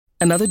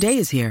Another day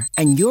is here,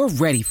 and you're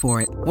ready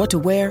for it. What to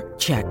wear?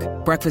 Check.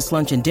 Breakfast,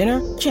 lunch, and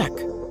dinner? Check.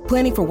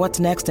 Planning for what's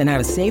next and how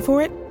to save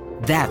for it?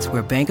 That's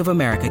where Bank of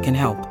America can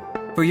help.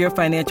 For your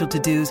financial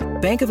to-dos,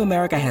 Bank of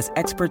America has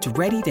experts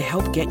ready to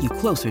help get you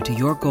closer to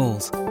your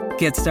goals.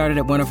 Get started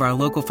at one of our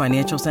local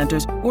financial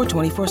centers or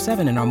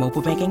 24/7 in our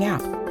mobile banking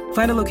app.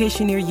 Find a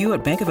location near you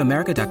at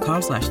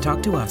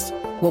bankofamerica.com/talktous.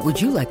 What would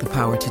you like the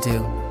power to do?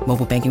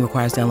 Mobile banking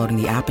requires downloading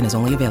the app and is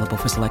only available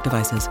for select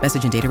devices.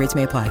 Message and data rates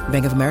may apply.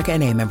 Bank of America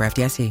N.A., member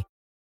FDIC.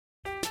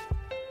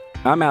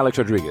 I'm Alex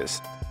Rodriguez.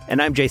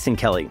 And I'm Jason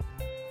Kelly.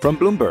 From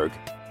Bloomberg,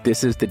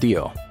 this is The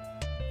Deal.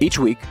 Each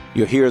week,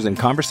 you'll hear us in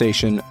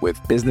conversation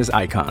with business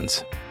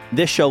icons.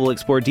 This show will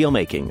explore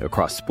deal-making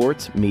across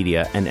sports,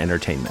 media, and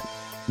entertainment.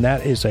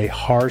 That is a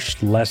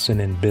harsh lesson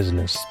in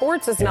business.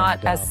 Sports is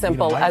not as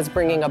simple as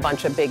bringing a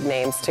bunch of big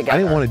names together. I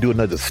didn't want to do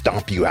another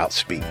stomp you out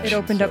speech. It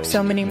opened up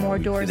so many more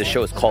doors. The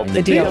show is called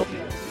The Deal.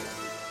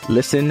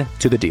 Listen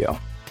to The Deal.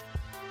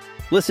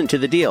 Listen to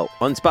The Deal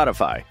on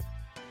Spotify.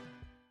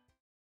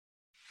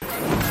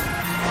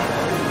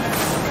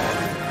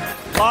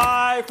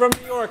 Live from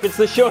New York, it's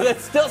the show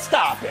that's still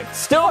stopping.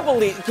 Still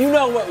believe. You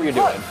know what we're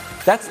doing.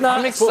 That's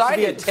not supposed to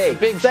be a take.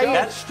 Big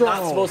That's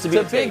not supposed to be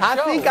a take. I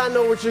think I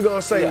know what you're going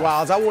to say,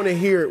 Wiles. I want to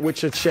hear it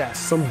with your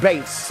chest. Some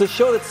bass. It's the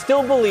show that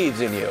still believes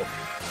in you.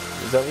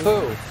 Is that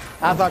who?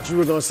 I thought you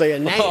were going to say a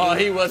name. Oh,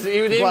 he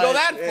didn't go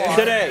that far.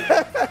 Today,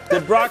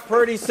 did Brock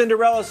Purdy's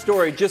Cinderella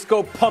story just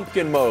go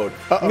pumpkin mode?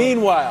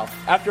 Meanwhile,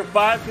 after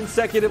 5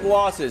 consecutive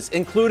losses,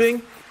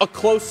 including a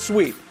close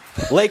sweep,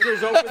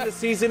 Lakers open the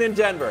season in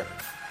Denver.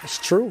 It's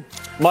true.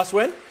 Must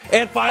win.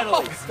 And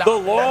finally, the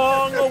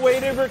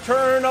long-awaited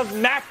return of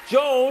Mac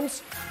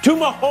Jones to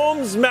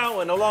Mahomes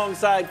Mountain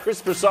alongside Chris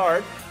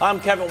Broussard. I'm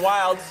Kevin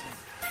Wildes.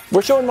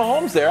 We're showing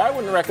Mahomes there. I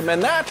wouldn't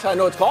recommend that. I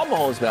know it's called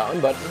Mahomes Mountain,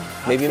 but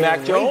maybe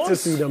Mac Jones. To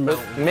see the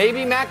mountain.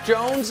 Maybe Mac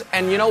Jones.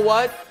 And you know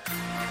what?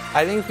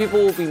 I think people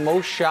will be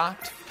most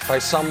shocked by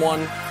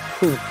someone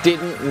who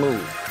didn't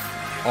move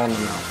on the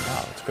mountain.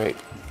 Wow, that's great.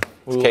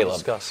 It's Caleb.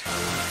 Discuss.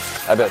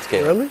 I bet it's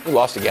Caleb. Really? He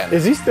lost again.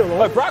 Is he still on?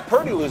 But Brock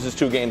Purdy loses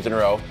 2 games in a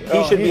row.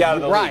 He should be out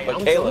of the league,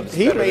 but Caleb's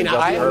he better may than not.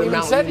 Justin I haven't Herbert.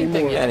 even said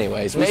anything yet.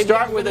 Anyways, we Maybe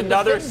start with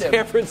another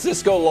San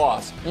Francisco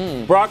loss.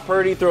 Brock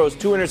Purdy throws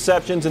 2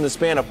 interceptions in the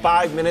span of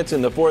 5 minutes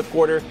in the fourth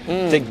quarter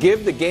to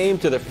give the game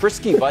to the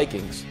frisky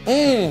Vikings.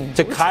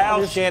 To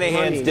Kyle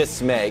Shanahan's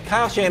dismay.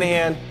 Kyle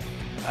Shanahan,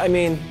 I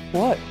mean,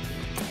 what?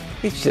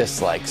 He's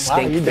just like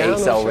stink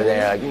face over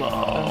there. Like,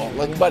 oh,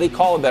 like, buddy,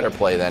 call a better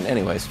play then.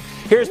 Anyways,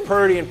 here's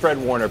Purdy and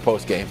Fred Warner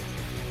post game.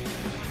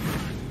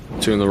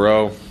 2 in a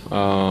row.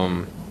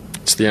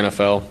 It's the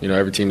NFL. You know,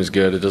 every team is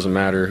good. It doesn't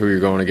matter who you're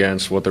going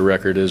against, what the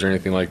record is, or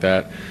anything like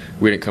that.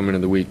 We didn't come into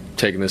the week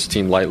taking this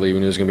team lightly. We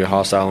knew it was going to be a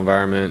hostile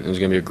environment. It was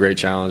going to be a great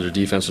challenge. Our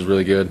defense was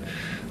really good.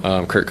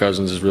 Kirk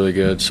Cousins is really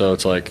good. So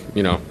it's like,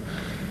 you know,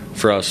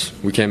 for us,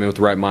 we came in with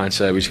the right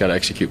mindset. We just got to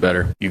execute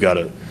better. You got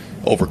to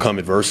overcome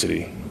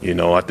adversity. You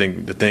know, I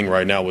think the thing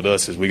right now with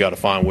us is we got to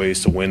find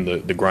ways to win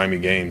the grimy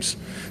games,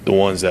 the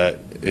ones that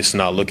it's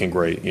not looking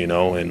great, you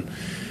know, and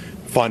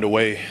find a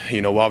way.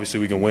 You know, obviously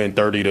we can win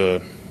 30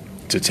 to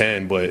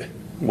 10, but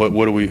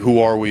who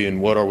are we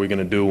and what are we going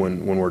to do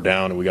when we're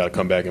down and we got to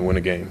come back and win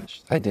a game?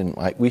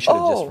 We should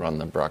have just run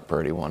the Brock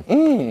Purdy one.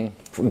 Really?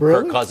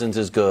 Kirk Cousins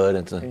is good.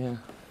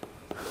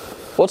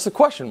 What's the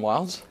question,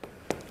 Wildes?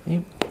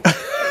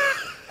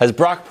 Has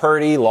Brock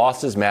Purdy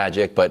lost his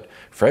magic? But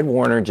Fred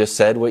Warner just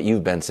said what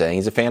you've been saying.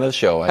 He's a fan of the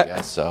show, I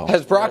guess. So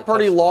has Brock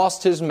Purdy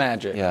lost his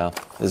magic? Yeah,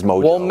 his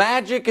mojo. Well,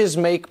 magic is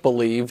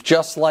make-believe,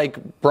 just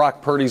like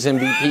Brock Purdy's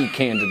MVP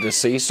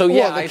candidacy. So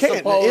yeah, I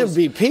suppose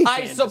the MVP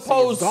I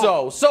suppose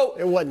so. So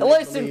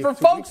listen, for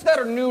folks that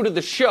are new to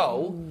the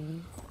show,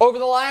 over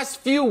the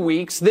last few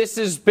weeks, this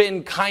has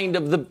been kind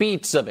of the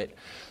beats of it.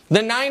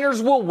 The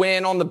Niners will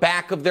win on the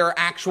back of their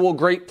actual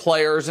great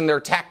players and their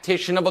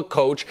tactician of a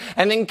coach.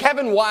 And then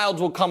Kevin Wildes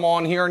will come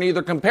on here and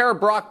either compare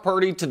Brock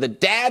Purdy to the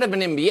dad of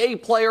an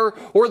NBA player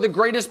or the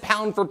greatest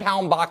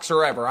pound-for-pound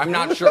boxer ever. I'm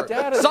not sure.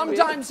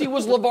 Sometimes he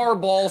was LeVar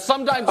Ball.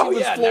 Sometimes he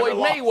was Floyd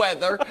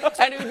Mayweather.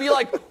 And it would be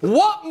like,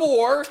 what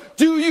more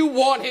do you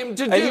want him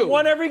to do? And he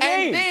won every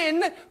game.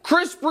 And then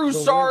Chris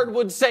Broussard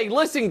would say,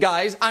 listen,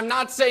 guys, I'm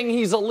not saying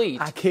he's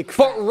elite.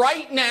 But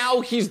right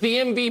now, he's the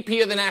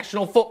MVP of the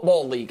National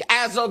Football League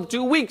as of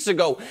 2 weeks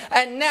ago.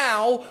 And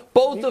now,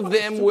 both of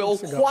them will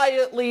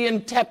quietly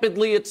and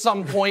tepidly at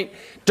some point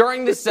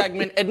during this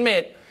segment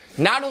admit,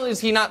 not only is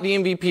he not the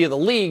MVP of the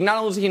league, not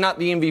only is he not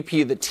the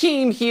MVP of the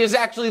team, he is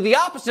actually the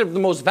opposite of the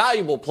most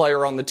valuable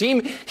player on the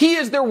team. He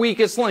is their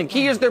weakest link.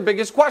 He is their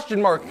biggest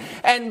question mark.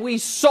 And we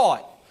saw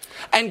it.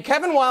 And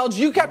Kevin Wildes,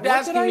 you kept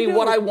asking me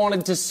what I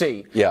wanted to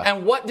see. Yeah.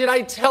 And what did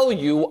I tell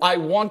you I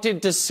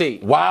wanted to see?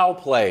 Wow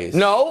plays.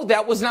 No,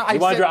 that was not. You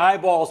wanted your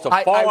eyeballs to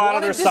fall out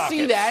of their sockets. I wanted to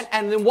see that,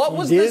 and then what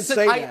was this?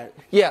 That.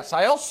 Yes,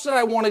 I also said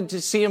I wanted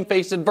to see him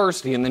face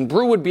adversity, and then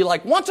Brew would be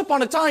like, once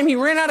upon a time he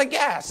ran out of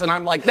gas, and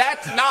I'm like,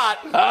 that's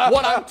not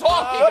what I'm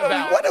talking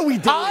about. What are we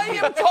doing? I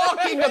am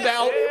talking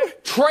about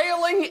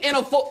trailing in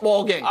a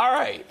football game. All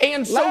right.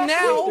 And so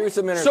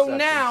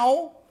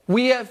now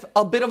we have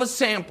a bit of a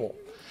sample.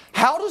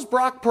 How does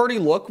Brock Purdy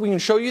look? We can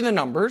show you the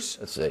numbers.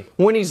 Let's see.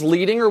 When he's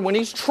leading or when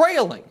he's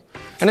trailing.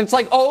 And it's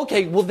like, oh,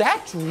 okay, well,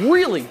 that's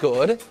really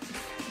good.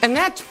 And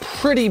that's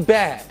pretty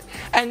bad.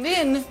 And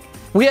then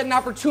we had an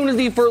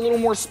opportunity for a little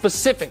more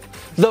specific.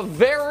 The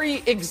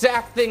very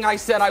exact thing I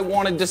said I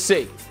wanted to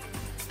see.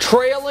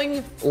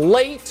 Trailing,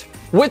 late,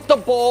 with the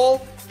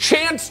ball,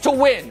 chance to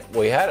win.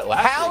 We had it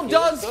last week. How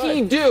does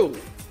he do?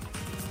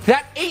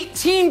 That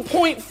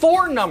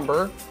 18.4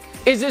 number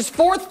is his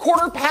fourth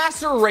quarter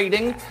passer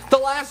rating the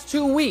last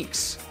 2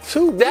 weeks.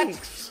 2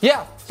 weeks?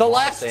 Yeah, the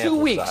last 2 sample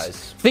weeks.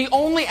 size. The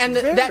only, and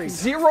that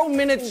 0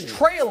 minutes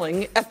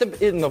trailing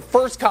in the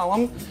first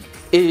column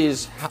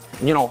is,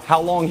 how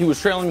long he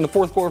was trailing in the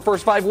fourth quarter,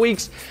 first 5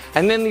 weeks,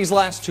 and then these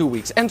last 2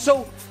 weeks. And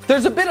so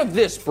there's a bit of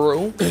this,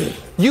 Brew.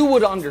 You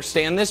would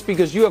understand this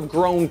because you have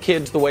grown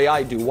kids the way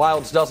I do.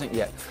 Wilds doesn't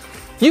yet.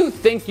 You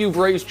think you've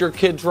raised your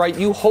kids right.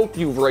 You hope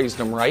you've raised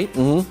them right.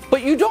 Mm-hmm.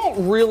 But you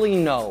don't really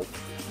know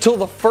till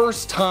the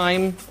first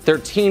time they're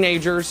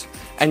teenagers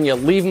and you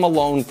leave them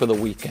alone for the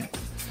weekend.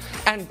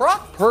 And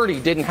Brock Purdy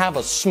didn't have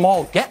a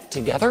small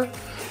get-together.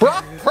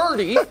 Brock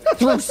Purdy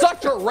threw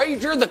such a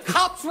rager, the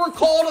cops were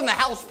called and the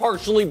house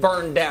partially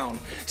burned down.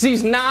 So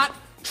he's not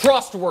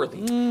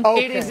trustworthy.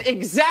 Okay. It is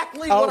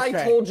exactly what I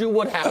told you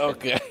would happen.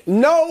 Okay.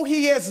 No,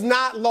 he has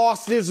not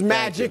lost his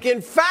magic.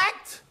 In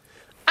fact,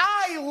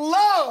 I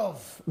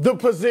love the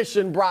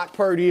position Brock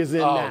Purdy is in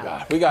now.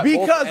 God. We got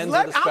because both ends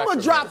of the I'm going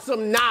to spectrum drop here.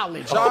 some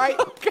knowledge, all right?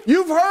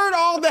 You've heard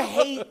all the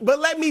hate, but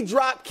let me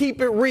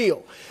keep it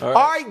real. All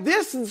right,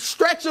 this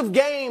stretch of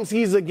games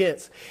he's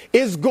against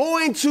is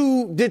going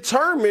to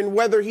determine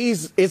whether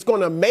it's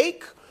going to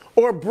make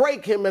or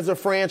break him as a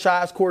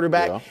franchise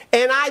quarterback. Yeah.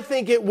 And I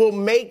think it will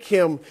make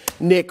him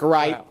Nick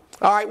Wright. Wow.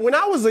 All right, when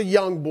I was a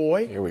young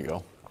boy. Here we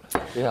go.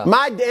 Yeah.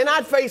 And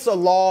I'd face a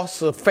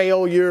loss, a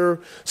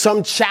failure,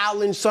 some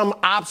challenge, some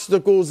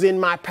obstacles in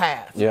my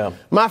path. Yeah.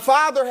 My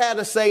father had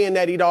a saying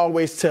that he'd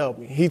always tell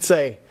me. He'd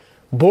say,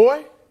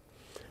 boy,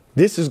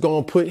 this is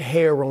going to put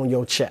hair on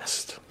your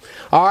chest.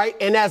 All right.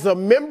 And as a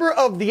member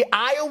of the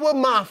Iowa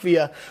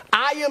Mafia,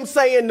 I am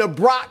saying to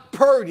Brock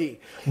Purdy,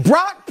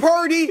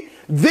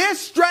 this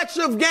stretch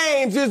of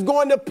games is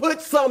going to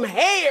put some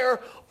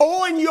hair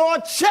on your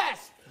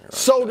chest,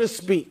 so to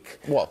speak.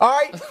 Whoa. All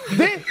right?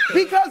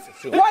 Because,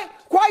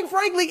 quite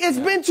frankly, it's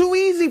been too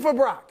easy for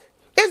Brock.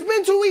 It's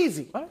been too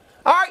easy. All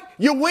right?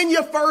 You win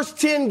your first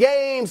 10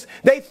 games.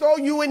 They throw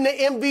you in the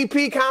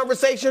MVP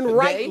conversation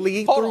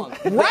rightly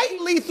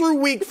through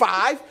week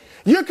 5.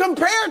 You're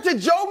compared to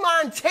Joe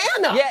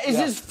Montana. Yeah, is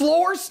his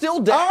floor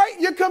still down? All right?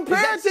 You're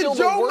compared to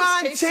Joe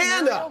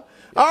Montana.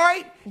 All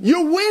right?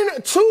 You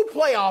win 2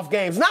 playoff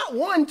games, not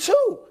 1,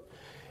 2.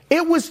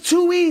 It was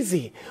too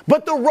easy.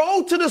 But the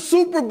road to the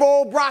Super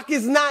Bowl, Brock,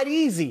 is not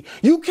easy.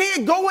 You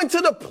can't go into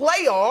the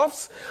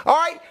playoffs, all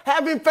right,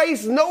 having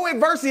faced no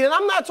adversity. And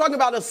I'm not talking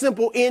about a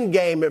simple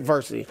in-game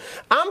adversity.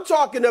 I'm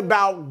talking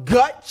about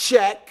gut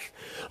check,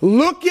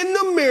 look in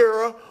the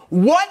mirror,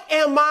 what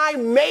am I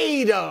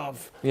made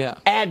of? Yeah.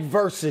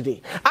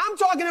 Adversity. I'm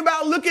talking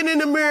about looking in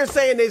the mirror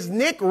saying, is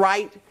Nick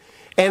right?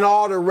 And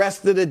all the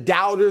rest of the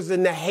doubters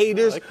and the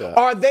haters,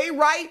 are they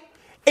right?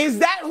 Is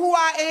that who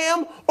I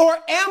am? Or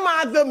am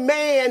I the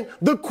man,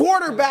 the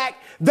quarterback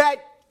that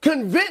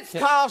convinced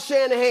Kyle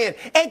Shanahan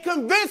and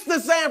convinced the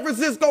San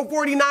Francisco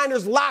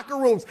 49ers locker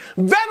rooms,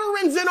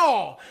 veterans and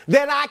all,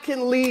 that I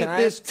can lead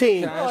this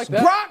team?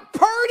 Brock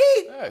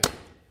Purdy? Hey.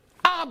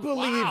 I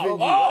believe in you.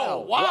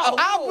 Wow.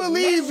 I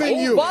believe in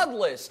you. Bud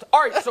list.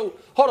 All right, so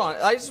hold on.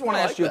 I just want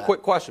to ask you a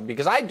quick question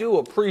because I do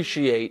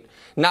appreciate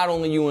not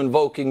only you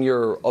invoking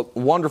your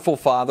wonderful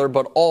father,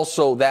 but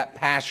also that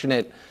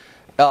passionate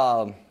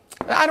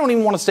I don't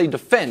even want to say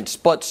defense,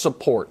 but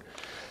support.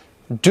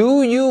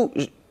 Do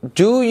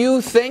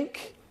you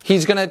think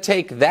he's going to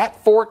take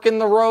that fork in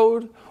the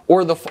road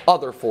or the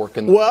other fork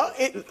in the road?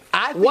 Well,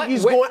 I think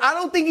he's going. I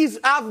don't think he's.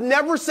 I've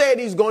never said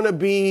he's going to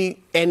be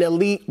an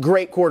elite,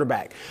 great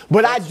quarterback,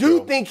 but I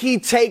do think he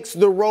takes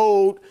the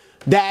road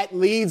that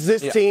leads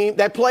this team,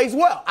 that plays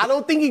well. I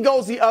don't think he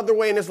goes the other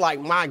way and it's like,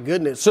 my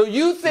goodness. So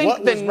you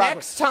think the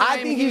next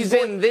time he's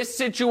in this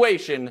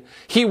situation,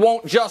 he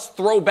won't just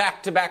throw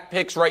back-to-back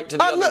picks right to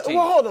the other team?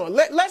 Well, hold on.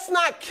 Let's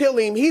not kill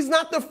him. He's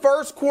not the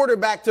first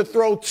quarterback to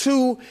throw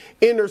 2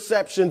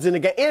 interceptions in a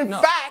game. In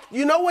fact,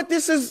 you know what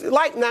this is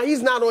like? Now,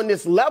 he's not on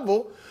this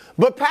level,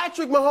 but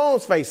Patrick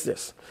Mahomes faced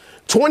this.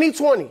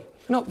 2020.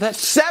 No, that's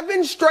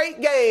 7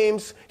 straight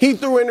games he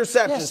threw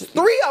interceptions. Yes.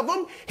 3 of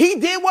them, he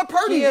did what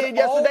Purdy did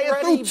yesterday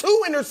and threw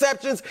 2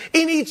 interceptions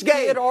in each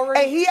game.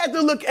 And he had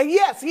to look, and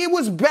yes, he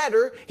was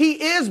better.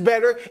 He is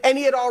better, and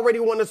he had already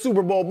won the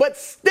Super Bowl. But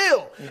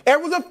still, there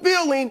was a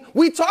feeling,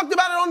 we talked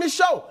about it on the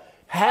show.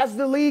 Has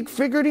the league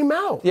figured him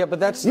out? Yeah, but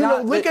that's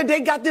not. Look at,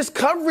 they got this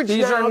coverage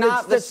these now are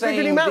not that's the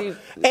figured him out. same.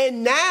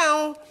 And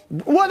now,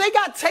 well, they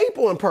got tape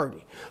on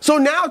Purdy. So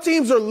now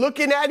teams are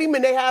looking at him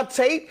and they have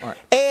tape. Right.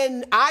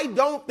 And I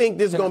don't think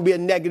this is going to be a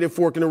negative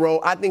fork in the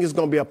road. I think it's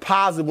going to be a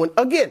positive one.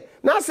 Again,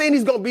 not saying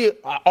he's going to be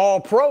an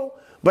all-pro,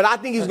 but I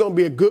think he's going to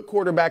be a good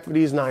quarterback for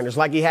these Niners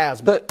like he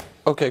has been.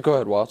 Okay, go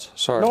ahead, Watts.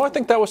 Sorry. No, I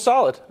think that was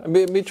solid. I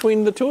mean,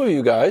 between the two of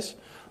you guys,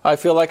 I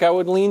feel like I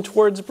would lean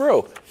towards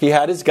Brew. He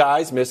had his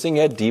guys missing.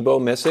 He had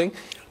Debo missing.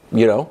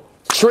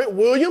 Trent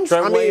Williams?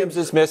 Williams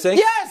is missing.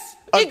 Yes!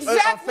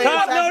 Exactly.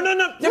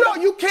 No,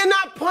 you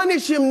cannot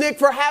punish him, Nick,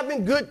 for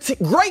having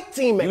great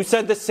teammates. You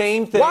said the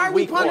same thing. Why are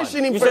we week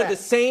punishing one. him for that? You said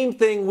the same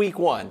thing week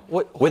one.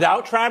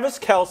 Without Travis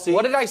Kelce.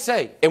 What did I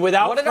say? And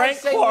without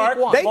Frank Clark,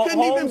 they couldn't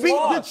even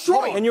beat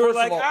Detroit. And you were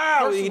like,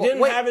 he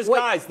didn't have his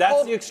guys.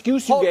 That's the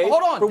excuse you gave.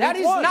 Hold on. For That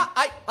week is one. not.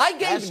 I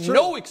gave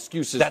no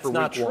excuses That's for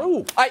not week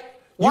true. one.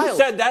 You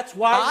said that's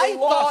why they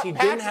lost. He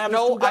didn't have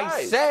his two guys.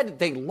 I said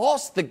they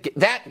lost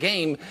that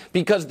game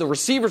because the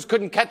receivers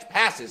couldn't catch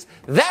passes.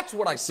 That's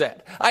what I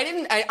said.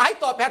 I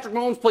thought Patrick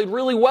Mahomes played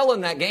really well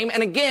in that game.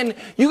 And again,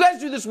 you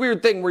guys do this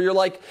weird thing where you're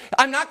like,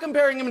 I'm not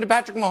comparing him to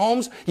Patrick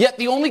Mahomes, yet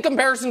the only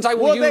comparisons I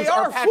will use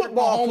are Patrick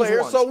football Mahomes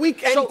players,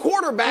 ones.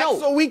 Quarterbacks,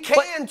 so we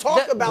can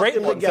talk about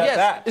them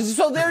together. Yes.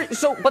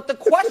 But the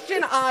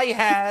question I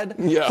had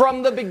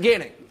from the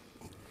beginning,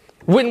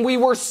 when we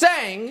were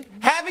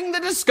having the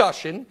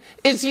discussion,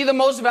 is he the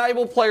most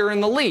valuable player in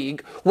the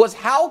league, was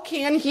how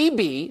can he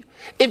be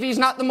if he's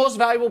not the most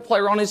valuable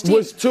player on his team?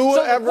 Was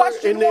Tua ever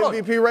in the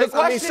MVP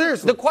race?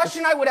 Seriously. The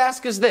question I would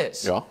ask is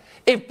this. Yeah.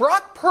 If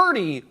Brock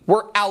Purdy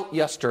were out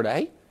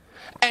yesterday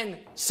and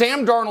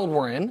Sam Darnold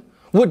were in,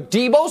 would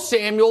Deebo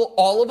Samuel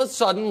all of a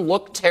sudden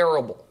look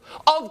terrible?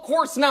 Of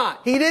course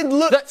not. He didn't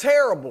look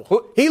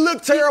terrible. He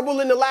looked terrible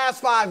in the last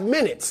 5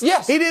 minutes.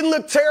 Yes. He didn't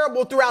look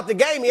terrible throughout the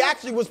game. He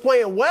actually was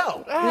playing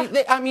well.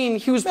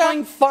 He was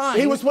playing fine.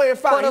 He was playing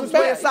fine. He was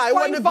playing solid. It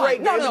wasn't a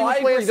great game. No, I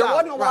agree. There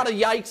wasn't a lot of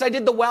yikes. I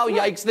did the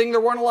yikes thing.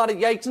 There weren't a lot of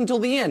yikes until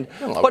the end.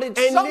 But at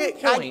some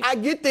point, I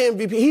get the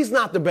MVP. He's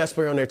not the best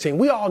player on their team.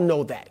 We all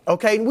know that.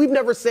 Okay? We've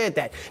never said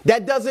that.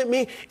 That doesn't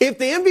mean if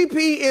the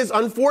MVP is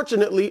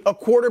unfortunately a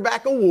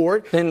quarterback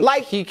award, then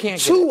like he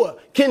can't Tua.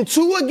 Can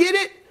Tua get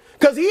it?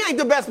 Because he ain't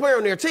the best player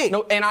on their team.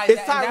 No, and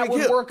that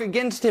would work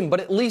against him.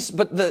 But at least,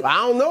 I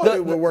don't know if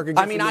it would work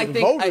against him. I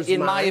think,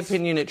 in my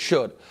opinion, it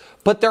should.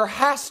 But there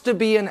has to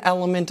be an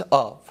element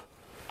of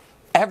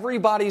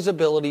everybody's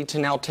ability to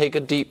now take a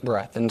deep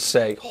breath and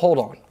say, hold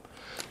on.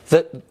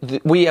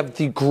 We have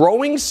the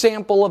growing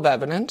sample of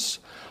evidence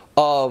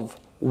of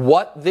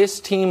what this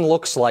team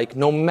looks like,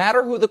 no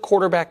matter who the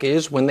quarterback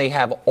is, when they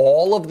have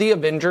all of the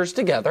Avengers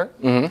together.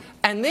 Mm-hmm.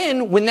 And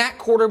then when that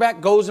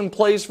quarterback goes and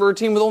plays for a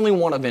team with only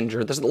one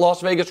Avenger, the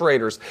Las Vegas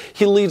Raiders,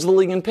 he leads the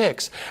league in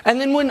picks.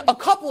 And then when a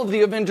couple of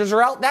the Avengers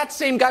are out, that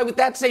same guy with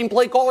that same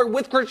play caller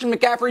with Christian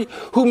McCaffrey,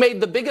 who made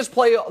the biggest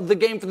play of the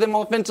game for them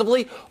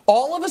offensively,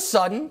 all of a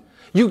sudden,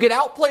 you get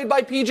outplayed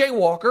by P.J.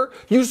 Walker.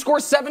 You score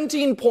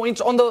 17 points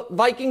on the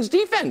Vikings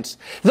defense.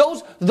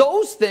 Those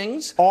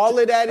things. All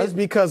of that is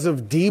because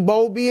of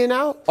Debo being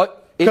out?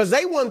 Because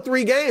they won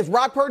 3 games.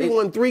 Brock Purdy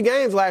won 3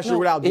 games last year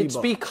without Debo. It's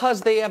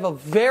because they have a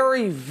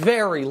very,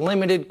 very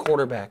limited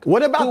quarterback.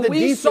 What about the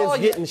defense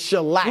getting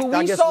shellacked?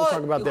 I guess we'll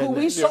talk about that. Who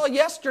we saw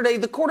yesterday,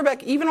 the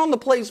quarterback, even on the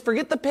plays,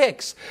 forget the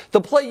picks. The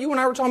play you and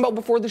I were talking about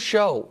before the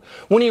show.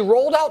 When he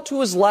rolled out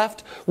to his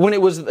left, when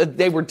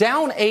they were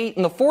down 8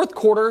 in the fourth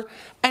quarter,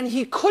 and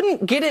he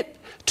couldn't get it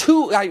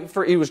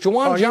it was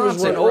Juwan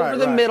Johnson over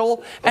the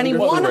middle, and he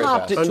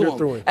one-hopped it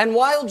to him. And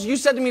Wilds, you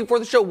said to me before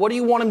the show, what do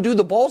you want him to do?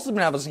 The ball's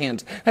slipping out of his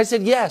hands. And I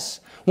said,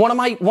 yes. One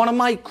of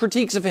my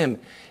critiques of him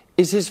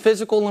is his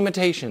physical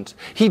limitations.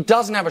 He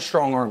doesn't have a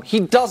strong arm.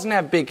 He doesn't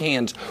have big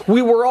hands.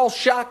 We were all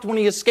shocked when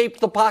he escaped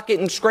the pocket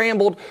and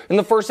scrambled in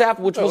the first half,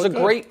 which was a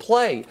great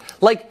play.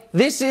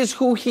 This is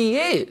who he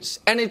is,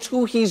 and it's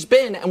who he's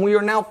been, and we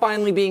are now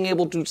finally being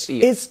able to see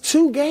it. It's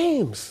 2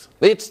 games.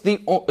 It's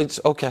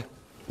okay.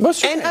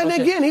 And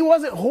again, he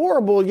wasn't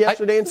horrible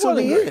yesterday until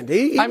the end.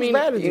 He was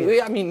bad at the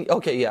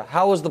end.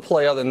 How was the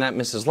play other than that,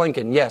 Mrs.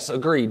 Lincoln? Yes,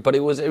 agreed. But it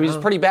was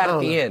pretty bad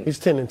at the end. He's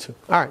 10-2.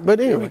 All right, but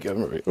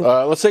anyway.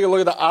 Let's take a look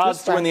at the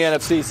odds to win the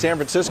NFC. San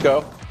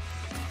Francisco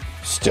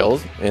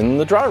still in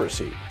the driver's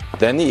seat.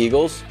 Then the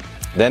Eagles,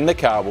 then the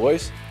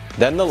Cowboys,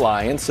 then the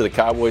Lions, to the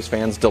Cowboys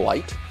fans'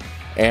 delight,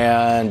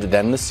 and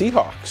then the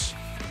Seahawks.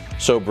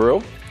 So,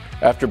 Brew,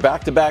 after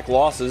back-to-back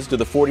losses, do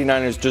the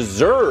 49ers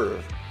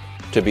deserve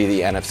to be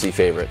the NFC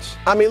favorites?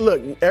 I mean,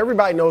 look,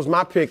 everybody knows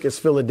my pick is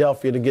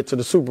Philadelphia to get to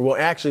the Super Bowl,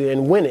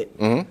 and win it.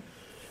 Mm-hmm.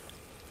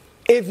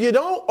 If you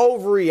don't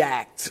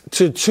overreact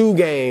to 2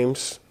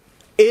 games,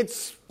 you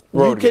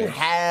can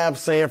have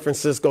San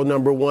Francisco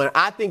number 1.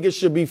 I think it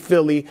should be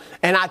Philly.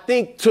 And I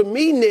think, to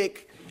me,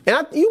 Nick,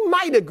 you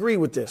might agree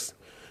with this,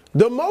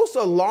 the most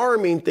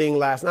alarming thing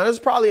last night, it's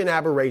probably an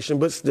aberration,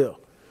 but still,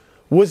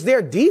 was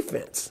their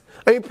defense.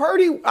 I mean,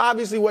 Purdy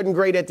obviously wasn't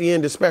great at the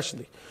end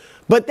especially.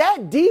 But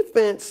that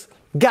defense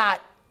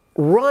got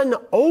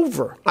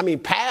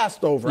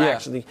passed over,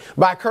 actually,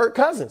 by Kirk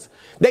Cousins.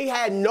 They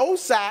had no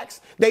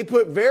sacks. They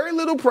put very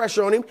little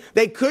pressure on him.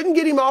 They couldn't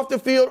get him off the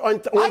field on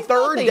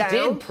third down. They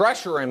did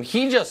pressure him.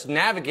 He just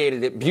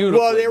navigated it beautifully.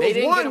 Well, there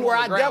was one where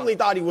I definitely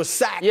thought he was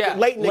sacked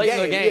late in the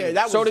game.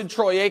 Yeah, so did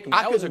Troy Aikman.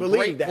 That was a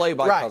great play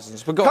by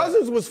Cousins. But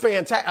Cousins was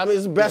fantastic. I mean,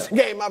 it's the best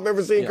game I've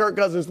ever seen Kirk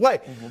Cousins play.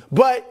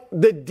 But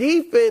the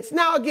defense,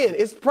 now again,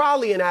 it's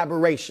probably an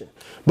aberration.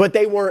 But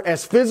they weren't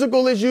as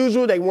physical as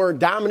usual. They weren't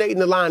dominating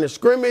the line of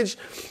scrimmage.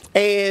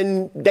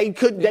 And they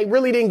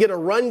really didn't get a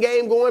run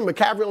game going.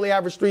 McCaffrey only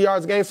averaged 3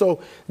 yards a game.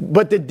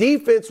 But the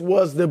defense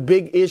was the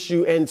big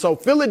issue. And so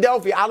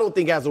Philadelphia, I don't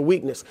think has a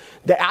weakness.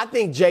 I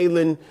think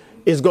Jalen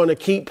is going to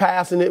keep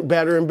passing it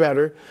better and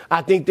better.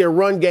 I think their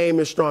run game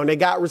is strong. They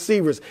got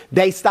receivers.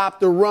 They stopped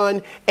the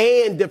run.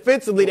 And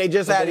defensively, they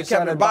just added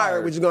Kevin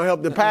Byard, which is going to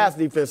help the pass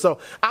defense. So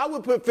I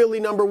would put Philly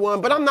number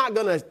one. But I'm not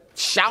going to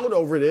shout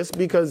over this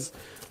because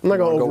I'm not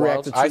going to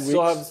overreact to 2 weeks. I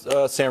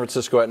still have San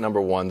Francisco at number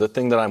one. The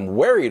thing that I'm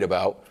worried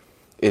about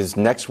is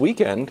next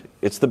weekend,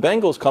 it's the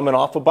Bengals coming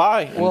off a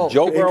bye. And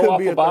Joe Burrow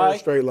off a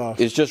bye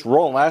is just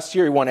rolling. Last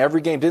year, he won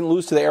every game, didn't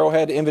lose to the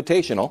Arrowhead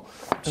Invitational.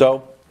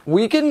 So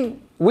we can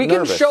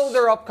show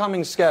their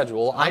upcoming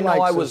schedule. I know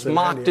I was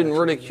mocked and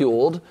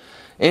ridiculed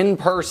in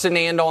person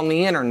and on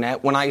the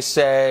internet when I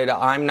said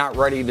I'm not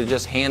ready to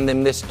just hand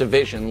them this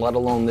division, let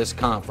alone this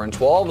conference.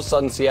 Well, all of a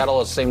sudden, Seattle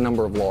has the same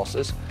number of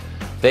losses.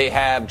 They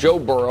have Joe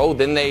Burrow,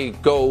 then they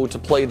go to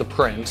play the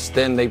Prince,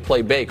 then they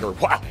play Baker.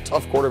 Wow,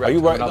 tough quarterback. Are you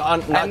right?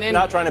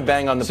 Not trying to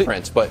bang on the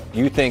Prince, but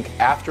you think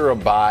after a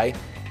bye,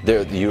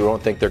 you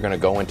don't think they're going to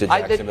go into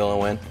Jacksonville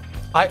and win?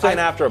 I'm saying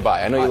after a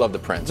bye. I know you love the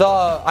Prince.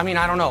 I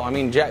don't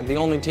know. The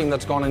only team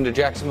that's gone into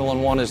Jacksonville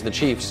and won is the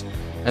Chiefs.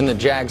 And the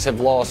Jags have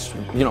lost,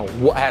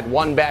 had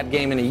one bad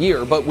game in a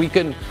year. But we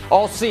can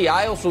all see.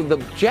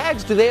 The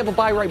Jags, do they have a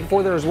bye right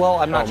before there as well?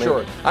 I'm not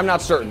sure. I'm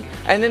not certain.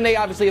 And then they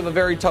obviously have a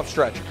very tough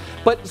stretch.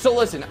 But so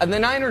listen, the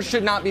Niners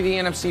should not be the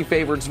NFC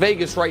favorites.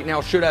 Vegas right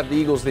now should have the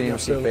Eagles the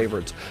NFC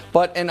favorites.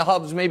 And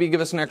Hubs, maybe give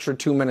us an extra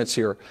 2 minutes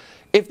here.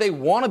 If they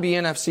want to be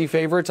NFC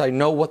favorites, I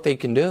know what they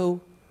can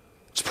do.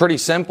 It's pretty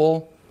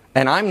simple.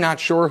 And I'm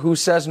not sure who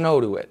says no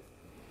to it.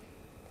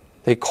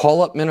 They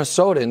call up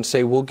Minnesota and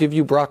say, we'll give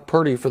you Brock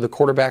Purdy for the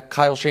quarterback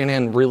Kyle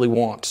Shanahan really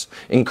wants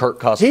in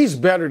Kirk Cousins. He's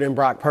better than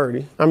Brock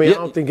Purdy. I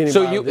don't think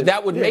anybody...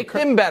 that would make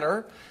him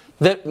better.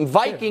 The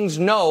Vikings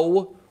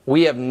know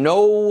we have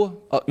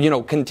no,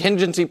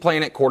 contingency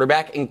plan at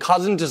quarterback, and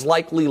Cousins is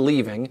likely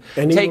leaving.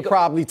 And he would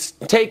probably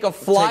take a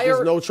flyer. Take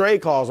his no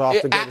trade calls off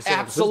to go to San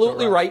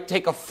Absolutely right.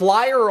 Take a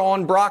flyer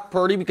on Brock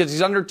Purdy because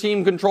he's under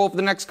team control for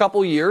the next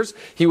couple of years.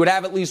 He would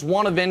have at least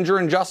one Avenger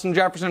in Justin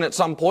Jefferson at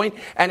some point.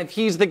 And if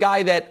he's the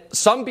guy that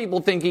some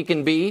people think he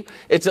can be,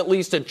 it's at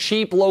least a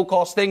cheap,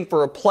 low-cost thing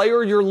for a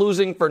player you're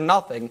losing for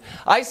nothing.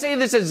 I say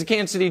this as a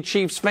Kansas City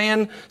Chiefs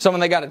fan,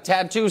 someone that got a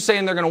tattoo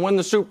saying they're going to win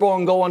the Super Bowl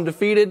and go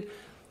undefeated.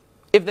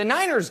 If the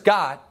Niners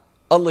got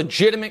a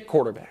legitimate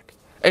quarterback,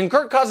 and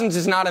Kirk Cousins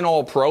is not an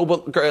all-pro,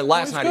 but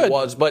last night he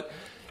was, but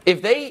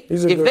if they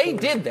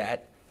did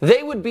that,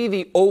 they would be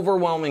the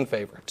overwhelming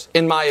favorites,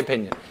 in my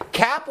opinion.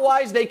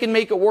 Cap-wise, they can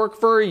make it work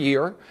for a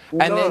year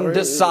and then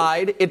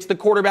decide it's the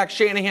quarterback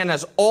Shanahan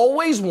has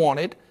always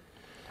wanted.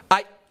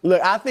 I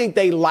think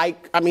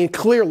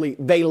clearly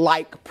they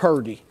like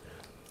Purdy.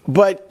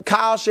 But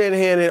Kyle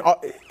Shanahan and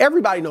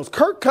everybody knows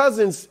Kirk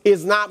Cousins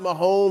is not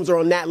Mahomes or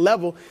on that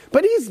level,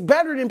 but he's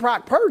better than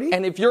Brock Purdy.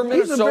 And if you're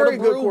Minnesota,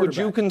 Brew, would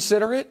you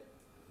consider it?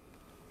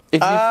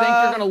 If you think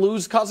you're going to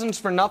lose Cousins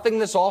for nothing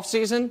this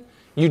offseason,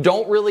 you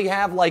don't really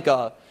have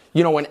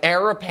an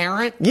heir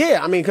apparent?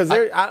 Yeah, because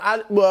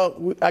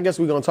I guess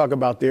we're going to talk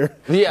about their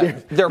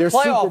playoff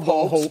Super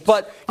Bowl hopes.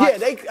 But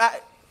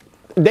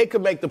they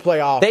could make the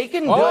playoffs. They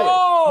can do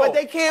it. But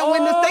they can't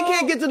win this. They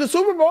can't get to the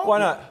Super Bowl. Why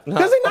not?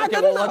 Because they're not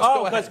good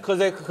enough.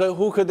 Because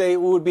who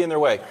would be in their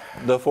way?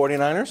 The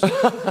 49ers?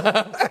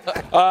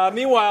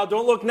 Meanwhile,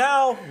 don't look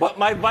now, but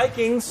my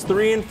Vikings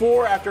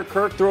 3-4 after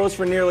Kirk throws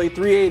for nearly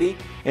 380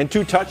 and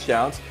 2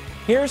 touchdowns.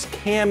 Here's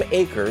Cam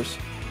Akers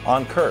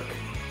on Kirk.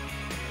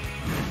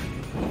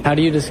 How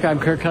do you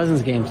describe Kirk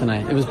Cousins' game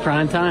tonight? It was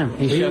prime time.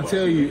 He'll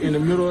tell you in the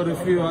middle of the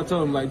field. I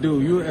told him,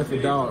 dude, you an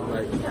effing dog.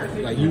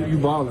 Like you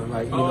balling.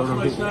 I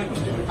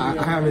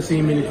haven't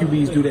seen many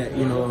QBs do that.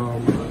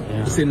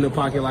 Sit in the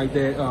pocket like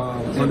that,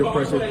 under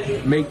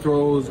pressure, make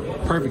throws,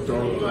 perfect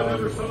throws.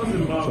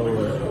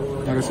 So,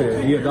 like I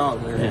said, he a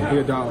dog, man. Yeah. He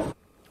a dog.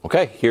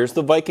 Okay, here's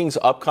the Vikings'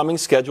 upcoming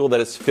schedule that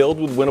is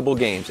filled with winnable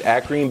games.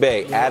 At Green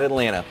Bay, at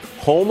Atlanta,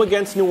 home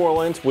against New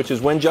Orleans, which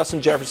is when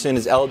Justin Jefferson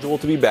is eligible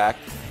to be back.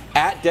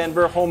 At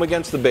Denver, home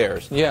against the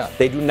Bears. Yeah.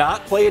 They do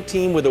not play a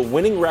team with a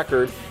winning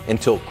record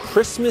until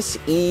Christmas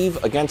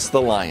Eve against the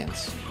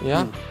Lions.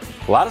 Yeah.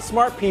 A lot of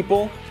smart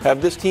people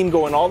have this team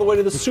going all the way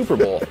to the Super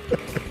Bowl.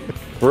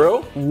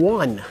 Brew?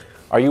 1.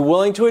 Are you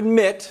willing to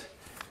admit,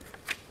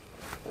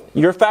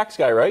 you're a facts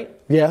guy, right?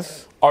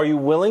 Yes. Are you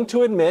willing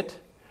to admit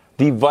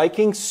the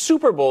Vikings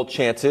Super Bowl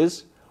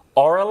chances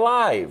are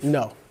alive?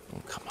 No.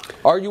 Oh, come on.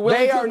 Are you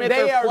willing to admit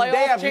their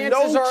playoff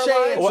chances are alive?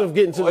 No chance of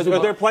getting to the Super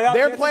Bowl.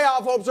 Their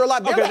playoff hopes are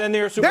alive. Okay, then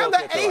they're Super Bowl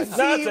They're the chances.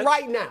 A seed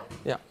right now.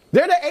 Yeah.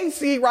 They're the A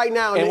seed right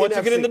now in And the once NFC.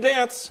 you get in the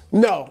dance.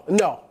 No.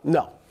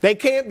 They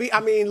can't be.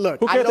 I mean, look,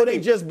 I know they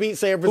just beat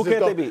San Francisco.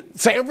 Who can't they beat?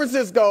 San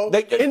Francisco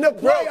in the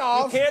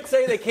playoffs. You can't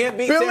say they can't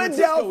beat San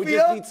Francisco. We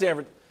just beat San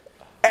Francisco.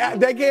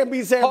 They can't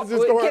beat San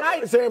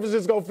Francisco. San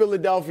Francisco,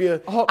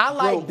 Philadelphia. I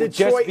like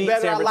Detroit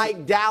better. I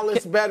like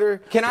Dallas better.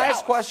 Can I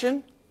ask a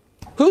question?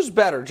 Who's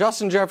better,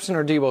 Justin Jefferson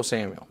or Deebo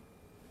Samuel?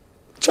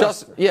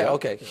 Justin. Yeah,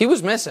 okay. He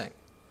was missing.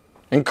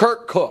 And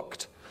Kirk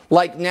cooked.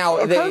 Like now,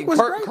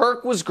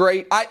 Kirk was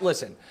great.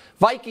 Listen,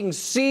 Vikings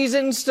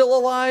season still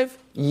alive?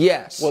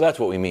 Yes. Well, that's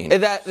what we mean.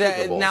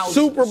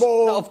 Super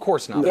Bowl. No, of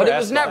course not. But it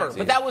was never.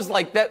 But that was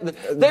like that.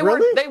 They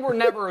were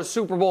never a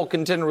Super Bowl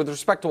contender with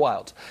respect to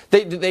Wilds.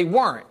 They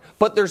weren't.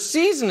 But their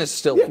season is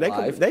still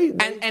alive.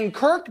 And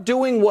Kirk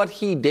doing what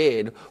he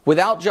did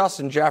without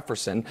Justin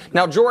Jefferson.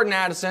 Now Jordan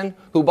Addison,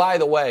 who by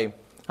the way,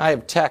 I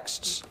have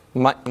texts.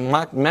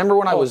 Remember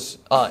when I was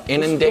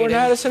inundated? Jordan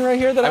Addison right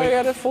here that I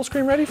had a full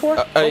screen ready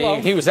for?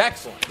 He was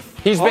excellent.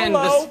 He's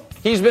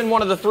been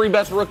one of the 3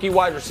 best rookie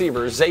wide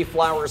receivers. Zay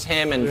Flowers,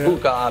 him, and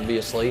Puka,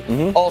 obviously.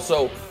 Mm-hmm.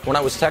 Also, when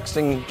I was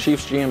texting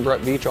Chiefs GM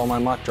Brett Veach all my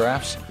mock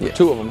drafts,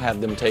 2 of them had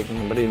them taking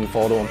him, but he didn't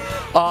fall to him.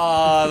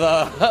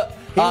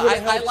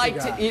 I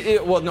liked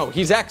it. Well, no,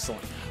 he's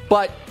excellent.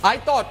 But I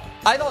thought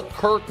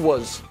Kirk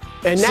was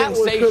and that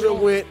could have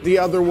went the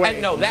other way.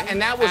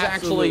 And that was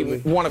actually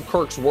one of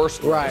Kirk's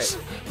worst ones. Right.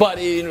 But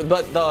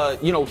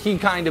he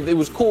kind of, it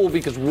was cool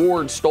because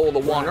Ward stole the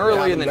one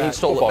early and then he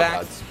stole it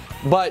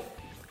back.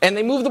 And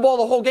they moved the ball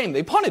the whole game.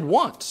 They punted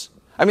once.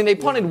 I mean, they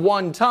punted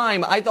one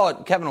time. I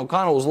thought Kevin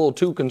O'Connell was a little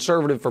too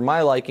conservative for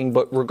my liking,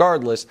 but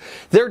regardless,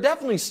 they're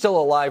definitely still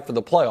alive for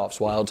the playoffs,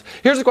 Wilds.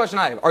 Here's the question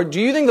I have.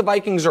 Do you think the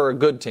Vikings are a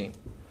good team?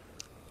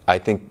 I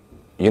think,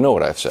 you know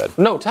what I've said.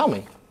 No, tell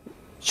me.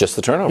 Just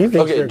the turnovers.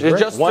 Okay,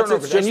 just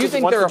turnovers. And you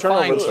think they're a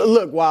fine team?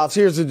 Look, Wilds,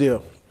 here's the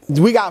deal.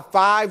 We got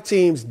 5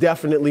 teams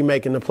definitely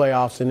making the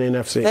playoffs in the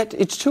NFC.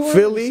 It's too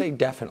early to say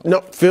definitely.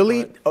 No,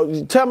 Philly.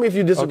 Tell me if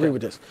you disagree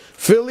with this.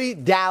 Philly,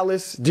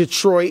 Dallas,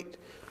 Detroit,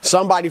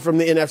 somebody from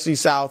the NFC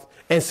South,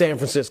 and San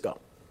Francisco.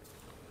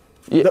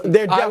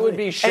 They're I would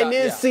be shocked. And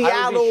then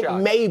Seattle,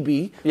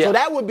 maybe. Yeah. So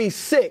that would be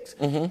 6.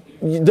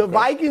 Mm-hmm. The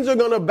Vikings are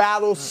going to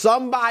battle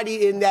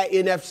somebody in that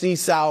NFC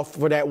South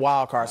for that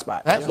wild card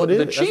spot. That's what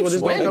the Chiefs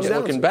wins.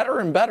 Looking better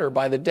and better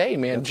by the day,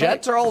 man. That's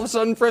Jets are all of a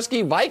sudden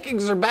frisky.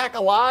 Vikings are back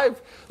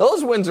alive.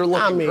 Those wins are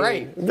looking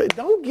great.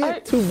 Don't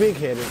get too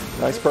big-headed.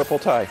 Nice purple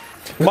tie.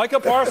 Micah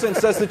Parsons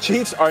says the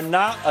Chiefs are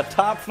not a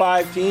top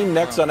 5 team.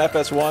 Next on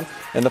FS1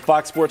 and the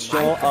Fox Sports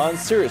Channel on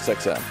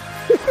SiriusXM.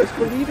 Just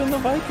believe in the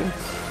Vikings.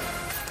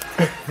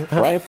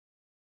 Right.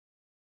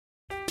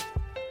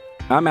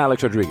 I'm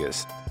Alex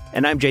Rodriguez.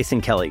 And I'm Jason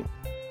Kelly.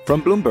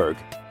 From Bloomberg,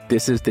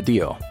 this is The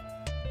Deal.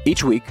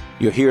 Each week,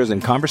 you'll hear us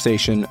in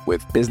conversation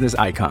with business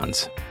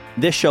icons.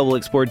 This show will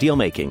explore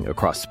deal-making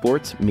across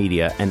sports,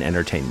 media, and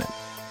entertainment.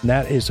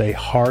 That is a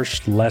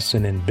harsh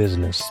lesson in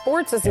business.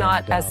 Sports is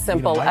not as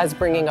simple as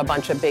bringing a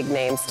bunch of big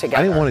names together.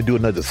 I didn't want to do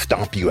another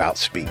stomp you out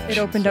speech. It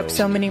opened up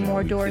so many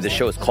more doors. The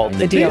show is called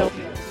The Deal.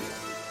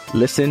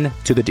 Listen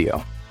to The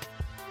Deal.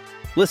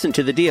 Listen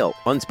to The Deal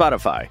on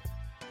Spotify.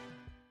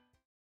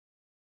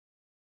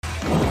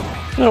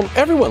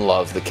 Everyone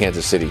loves the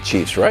Kansas City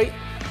Chiefs, right?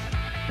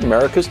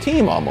 America's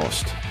team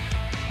almost.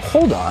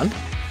 Hold on.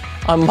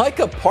 On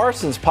Micah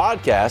Parsons'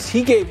 podcast,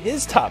 he gave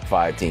his top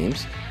 5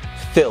 teams.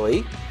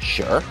 Philly,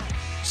 sure.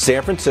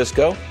 San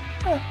Francisco,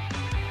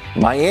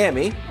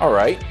 Miami, all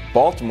right.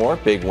 Baltimore,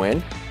 big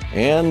win.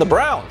 And the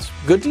Browns,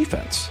 good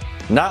defense.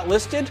 Not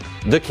listed,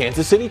 the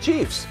Kansas City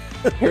Chiefs.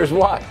 Here's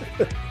why.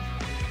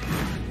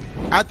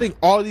 I think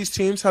all of these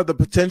teams have the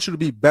potential to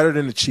be better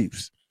than the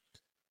Chiefs.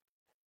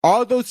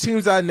 All of those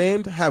teams I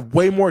named have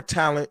way more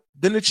talent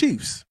than the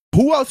Chiefs.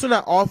 Who else in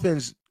that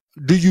offense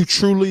do you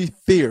truly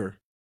fear,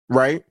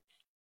 right?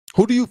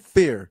 Who do you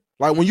fear?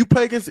 Like when you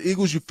play against the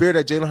Eagles, you fear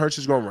that Jalen Hurts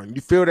is going to run.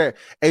 You fear that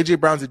A.J.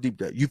 Brown's a deep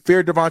day. You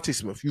fear Devontae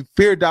Smith. You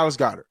fear Dallas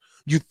Goedert.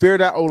 You fear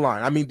that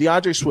O-line. I mean,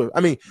 DeAndre Swift.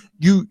 I mean,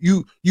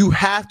 you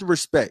have to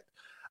respect.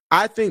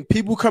 I think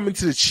people come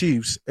into the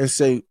Chiefs and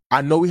say,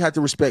 I know we have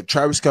to respect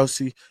Travis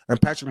Kelce and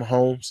Patrick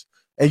Mahomes,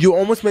 and you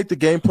almost make the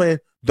game plan,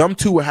 them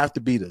two will have to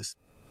beat us.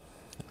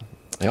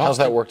 How's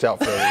that worked out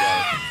for everybody?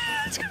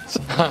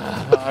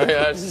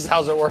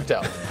 How's it worked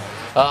out?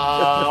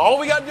 All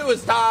we got to do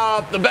is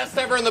top the best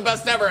ever and the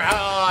best ever.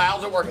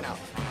 How's it working out?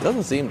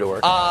 Doesn't seem to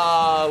work.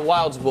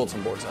 Wilds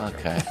bulletin boards.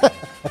 Okay.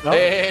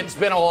 It's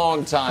been a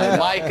long time.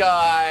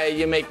 Micah,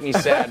 you make me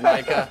sad,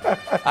 Micah.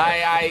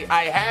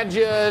 I had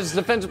you as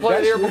defensive player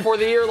of the year before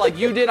the year, like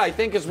you did, I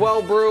think, as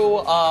well,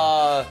 Brew.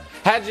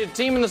 Had your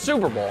team in the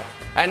Super Bowl.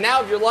 And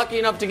now if you're lucky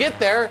enough to get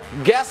there,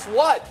 guess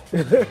what?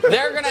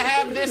 They're going to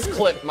have this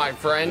clip, my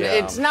friend. Yeah.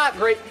 It's not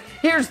great.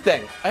 Here's the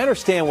thing. I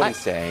understand what he's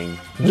saying.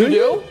 You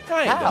do?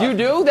 Kind You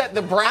do? That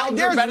the Browns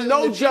are better than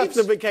the Chiefs? There's no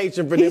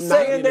justification for He's them not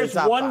saying being there's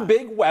in top one 5.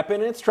 big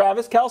weapon, it's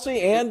Travis Kelce,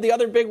 and the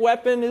other big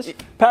weapon is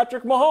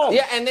Patrick Mahomes.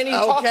 Yeah, and then he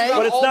talks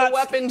about all the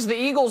weapons the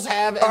Eagles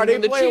have, and they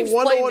the playing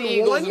Chiefs played the 1-on-1?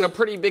 Eagles in a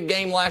pretty big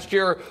game last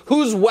year.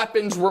 Whose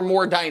weapons were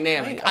more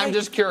dynamic? I'm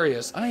just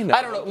curious. I know.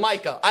 I don't know.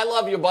 Micah, I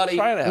love you, buddy.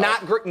 Trying to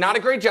help. Not a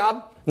great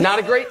job. Not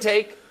a great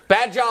take.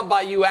 Bad job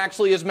by you,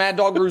 actually, as Mad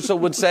Dog Russo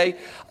would say.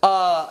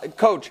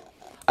 Coach,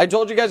 I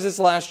told you guys this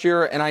last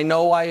year, and I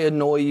know I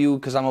annoy you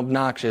because I'm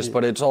obnoxious,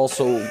 but it's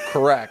also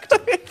correct,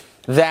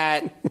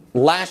 that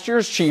last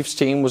year's Chiefs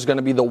team was going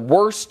to be the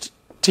worst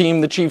team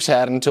the Chiefs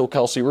had until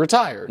Kelce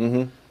retired.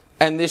 Mm-hmm.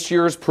 And this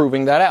year is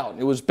proving that out.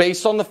 It was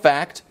based on the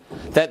fact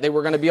that they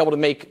were going to be able to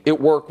make it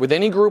work with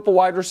any group of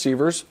wide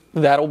receivers.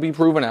 That'll be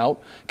proven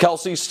out.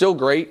 Kelce's still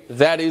great.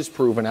 That is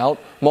proven out.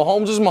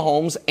 Mahomes is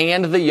Mahomes,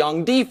 and the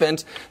young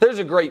defense. There's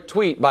a great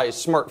tweet by a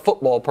smart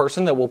football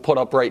person that we'll put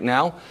up right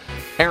now.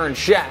 Aaron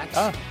Schatz.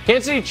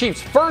 Kansas City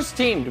Chiefs, first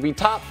team to be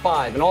top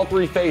 5 in all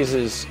 3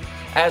 phases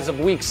as of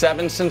week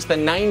 7 since the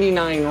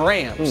 99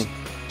 Rams.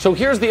 So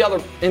here's the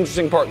other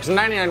interesting part, because the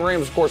 99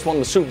 Rams, of course, won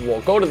the Super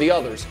Bowl. Go to the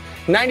others.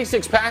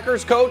 96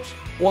 Packers, Coach,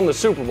 won the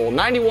Super Bowl.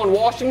 91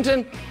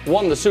 Washington,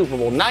 won the Super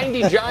Bowl.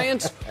 90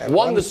 Giants,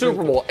 won the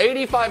Super Bowl.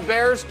 85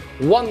 Bears,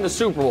 won the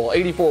Super Bowl.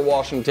 84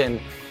 Washington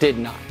did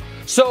not.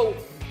 So,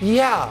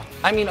 yeah,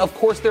 I mean, of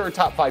course they're a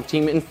top 5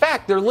 team. In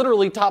fact, they're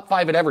literally top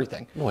 5 at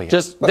everything. Oh, yeah.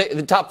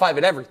 The top 5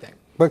 at everything.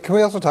 But can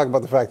we also talk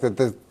about the fact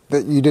that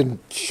that you didn't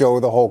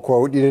show the whole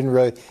quote? You didn't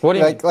really. What do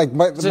you mean? It's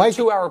a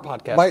 2-hour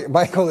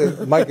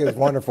podcast. Mike is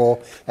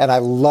wonderful, and I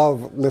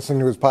love listening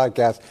to his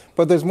podcast.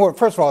 But there's more.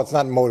 First of all, it's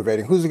not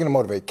motivating. Who's he going to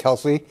motivate?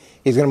 Kelce.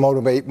 He's going to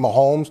motivate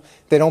Mahomes.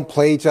 They don't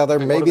play each other.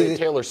 Maybe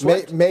Taylor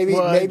Swift. Maybe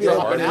they'll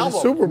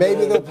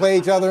play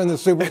each other in the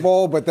Super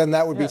Bowl. But then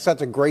that would be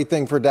such a great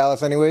thing for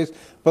Dallas, anyways.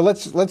 But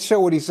let's show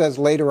what he says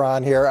later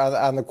on here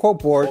on the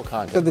quote board.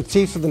 That the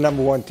Chiefs are the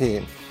number 1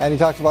 team, and he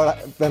talks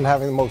about them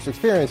having the most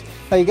experience.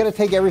 Now you got to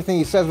take everything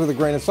he says with a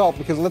grain of salt,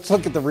 because let's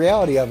look at the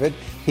reality of it.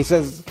 He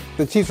says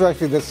the Chiefs are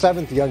actually the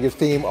 7th youngest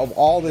team of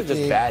all the teams.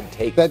 Just bad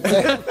take.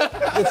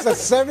 It's the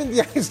 7th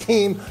youngest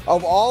team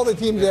of all the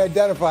teams he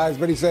identifies,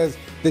 but he says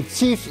the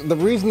Chiefs, the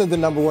reason they're the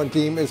number 1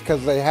 team is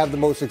because they have the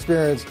most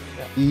experience,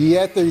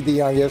 yet they're the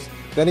youngest.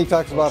 Then he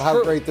talks about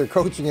how great their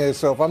coaching is.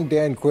 So if I'm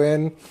Dan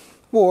Quinn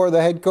or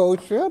the head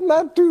coach, I'm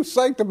not too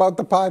psyched about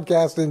the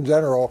podcast in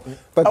general,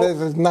 but this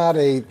is not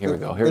a... Here we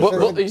go.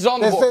 He's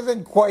on the board. This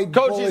isn't quite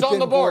Coach, he's on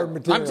the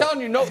board. I'm telling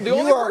you, the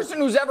only are, person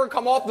who's ever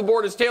come off the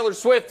board is Taylor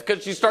Swift,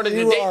 because she started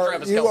to date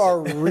Travis Kelce. You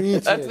are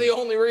reaching. That's the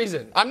only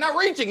reason. I'm not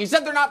reaching. He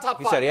said they're not top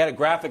 5. He said he had a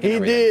graphic. He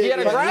did. He had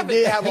a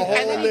graphic, and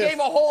then he gave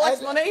a whole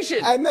explanation.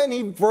 And then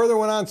he further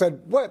went on and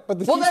said, "What? But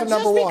the Chiefs are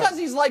number 1." Well, that's just because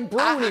he's like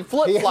Brew and he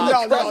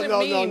flip-flops.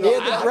 No. He had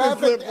the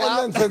graphic and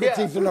then said the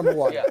Chiefs are number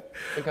 1.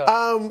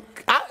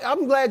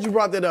 I'm glad you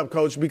brought that up,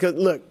 Coach, because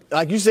look,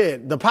 like you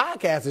said, the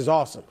podcast is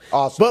awesome.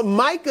 But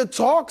Micah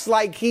talks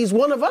like he's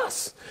one of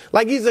us.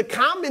 Like he's a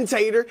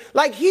commentator.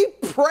 Like he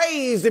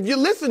praised, if you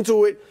listen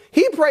to it,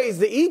 he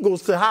praised the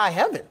Eagles to high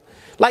heaven.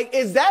 Like,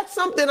 is that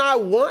something I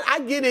want?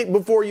 I get it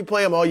before you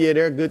play them. Oh, yeah,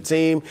 they're a good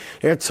team.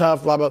 They're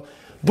tough, blah, blah.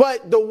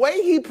 But the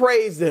way he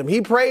praised them, he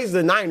praised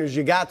the Niners,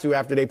 you got to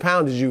after they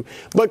pounded you.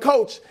 But,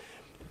 Coach,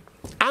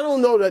 I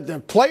don't know that the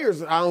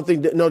players, I don't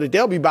think know that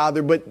they'll be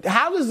bothered, but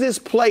how does this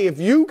play if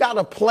you got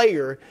a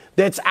player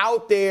that's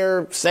out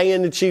there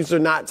saying the Chiefs are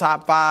not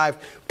top 5,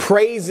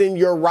 praising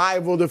your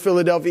rival, the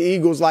Philadelphia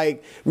Eagles,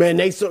 like, man,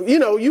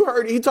 you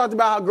heard he talked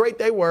about how great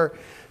they were.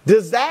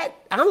 Does that,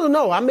 I don't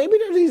know, maybe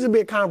there needs to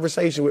be a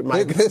conversation with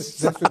Mike.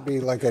 This would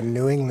be like a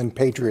New England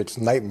Patriots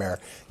nightmare.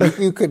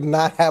 You could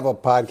not have a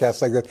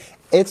podcast like this.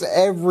 It's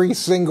every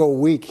single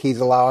week he's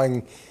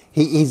allowing...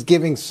 He's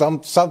giving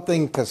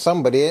something to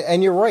somebody,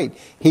 and you're right.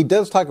 He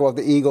does talk about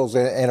the Eagles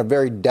in a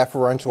very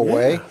deferential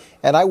way,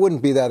 and I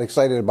wouldn't be that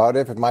excited about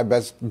it if my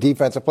best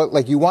defensive player.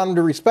 Like, you want him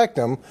to respect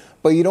them,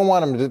 but you don't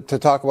want him to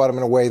talk about them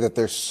in a way that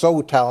they're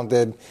so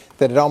talented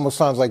that it almost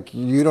sounds like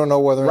you don't know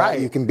whether or not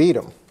you can beat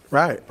them.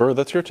 Right. Burr,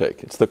 that's your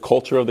take. It's the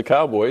culture of the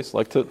Cowboys.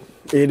 Like to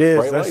it is.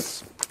 Bright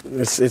lights.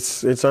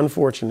 It's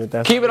unfortunate.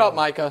 Keep it up,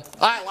 Micah.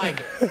 I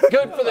like it.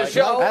 Good for the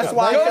show. That's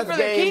why good for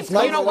the Chiefs.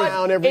 You know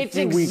what? It's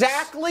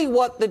exactly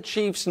what the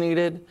Chiefs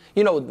needed.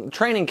 You know,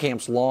 training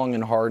camp's long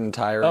and hard and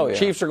tiring. Oh, yeah.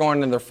 Chiefs are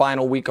going in their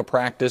final week of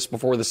practice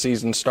before the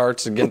season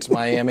starts against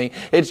Miami.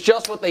 It's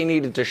just what they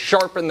needed to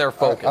sharpen their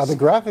focus. Are the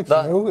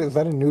graphics new? Is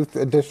that a new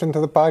addition to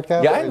the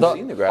podcast? Yeah, I haven't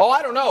seen the graphics. Oh,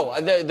 I don't know.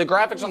 The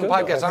graphics on the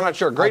podcast, I'm not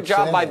sure. Great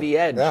job by The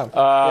Edge.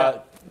 Yeah.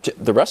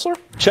 The wrestler?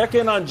 Check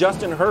in on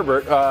Justin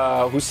Herbert,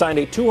 who signed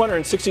a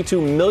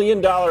 $262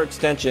 million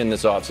extension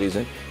this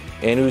offseason,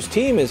 and whose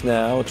team is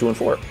now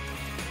 2-4.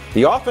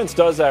 The offense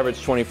does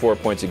average 24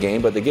 points a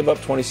game, but they give up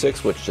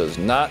 26, which does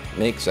not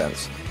make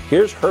sense.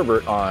 Here's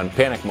Herbert on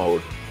panic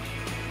mode.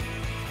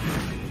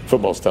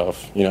 Football's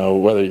tough. You know,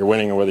 whether you're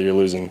winning or whether you're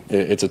losing,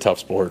 it's a tough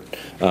sport.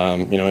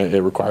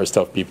 It requires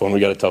tough people, and we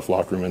got a tough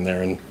locker room in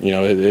there. And,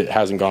 it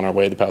hasn't gone our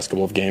way the past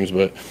couple of games,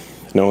 but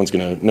no one's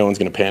gonna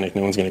panic,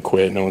 no one's gonna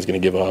quit, no one's gonna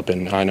give up,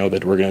 and I know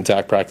that we're gonna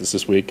attack practice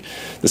this week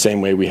the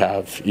same way we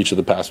have each of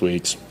the past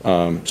weeks.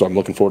 So I'm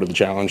looking forward to the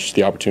challenge,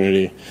 the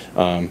opportunity.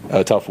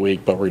 A tough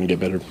week, but we're gonna get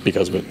better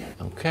because of it.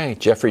 Okay,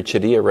 Jeffrey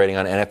Chadilla writing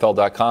on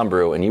NFL.com,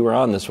 Brew, and you were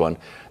on this one.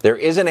 There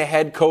isn't a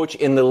head coach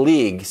in the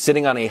league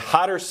sitting on a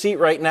hotter seat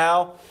right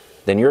now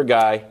than your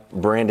guy,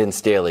 Brandon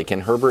Staley.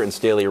 Can Herbert and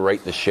Staley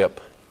right the ship?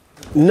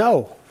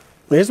 No.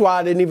 That's why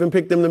I didn't even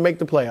pick them to make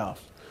the playoffs.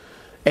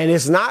 And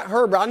it's not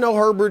Herbert. I know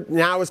Herbert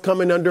now is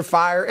coming under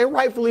fire, and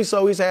rightfully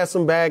so. He's had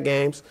some bad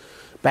games,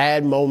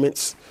 bad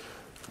moments.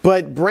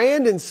 But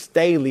Brandon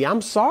Staley,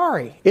 I'm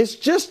sorry. It's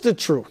just the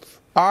truth.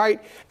 All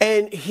right.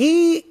 And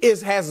he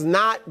has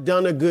not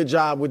done a good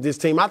job with this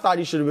team. I thought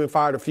he should have been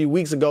fired a few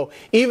weeks ago,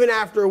 even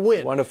after a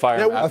win. Wanted to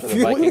fire him after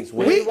the Vikings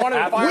win. We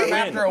wanted to fire him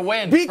after a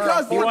win.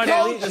 Because he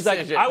coach,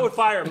 like, I would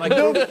fire him. Like,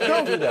 don't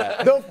do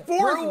that. The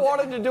fourth, Drew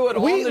wanted to do it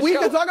on the we show.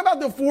 can talk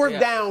about the fourth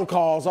down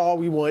calls all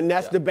we want, and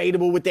that's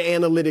debatable with the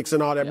analytics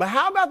and all that. But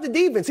how about the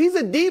defense? He's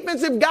a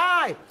defensive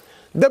guy.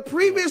 The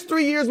previous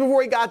 3 years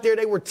before he got there,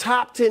 they were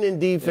top 10 in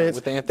defense.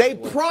 They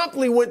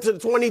promptly went to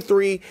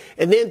 23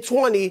 and then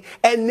 20,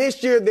 and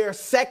this year they're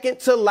second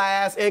to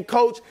last. And,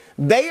 Coach,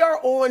 they are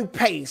on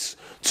pace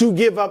to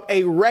give up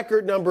a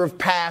record number of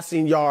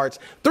passing yards,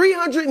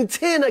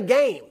 310 a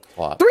game.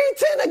 Wow.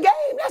 310 a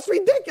game. That's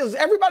ridiculous.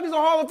 Everybody's a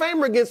Hall of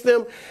Famer against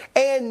them,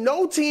 and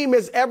no team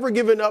has ever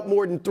given up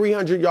more than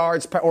 300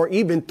 yards or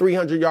even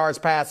 300 yards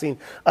passing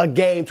a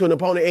game to an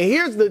opponent. And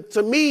here's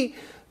to me,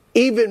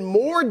 even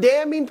more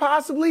damning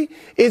possibly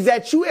is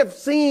that you have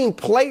seen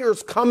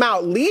players come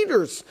out,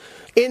 leaders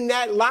in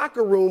that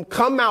locker room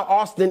come out.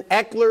 Austin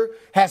Eckler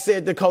has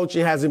said the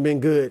coaching hasn't been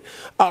good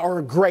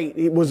or great.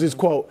 It was his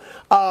quote.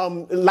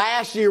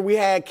 Last year we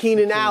had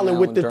Keenan Allen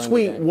with the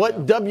tweet,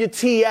 what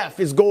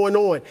WTF is going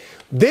on?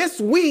 This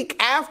week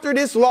after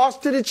this loss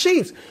to the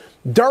Chiefs,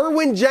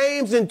 Derwin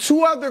James and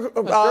two other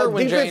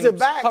defensive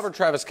backs covered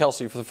Travis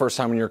Kelce for the first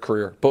time in your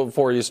career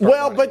before you started.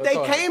 Well, but they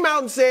came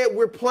out and said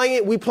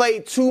we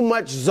played too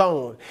much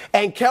zone.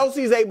 And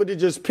Kelsey's able to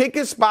just pick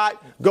his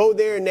spot, go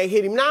there, and they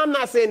hit him. Now, I'm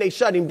not saying they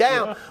shut him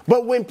down,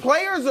 but when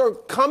players are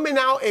coming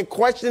out and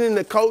questioning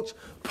the coach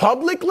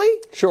publicly,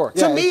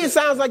 to me it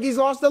sounds like he's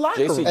lost the locker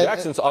room. J.C.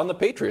 Jackson's on the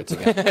Patriots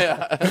again.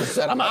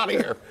 Said, I'm out of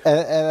here.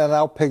 And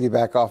I'll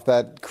piggyback off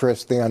that,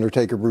 Chris, the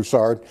Undertaker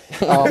Broussard.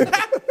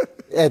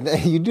 And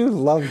you do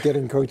love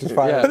getting coaches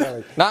fired.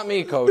 Yeah. Not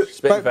me, Coach.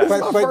 But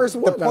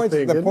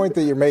the point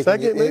that you're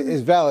making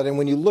is valid. And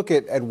when you look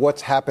at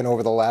what's happened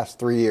over the last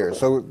 3 years,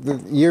 so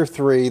year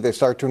 3, they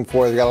start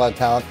 2-4, they got a lot of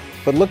talent.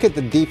 But look at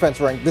the defense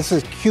rank. This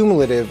is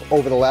cumulative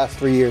over the last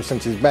 3 years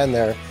since he's been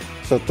there.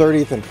 So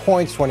 30th in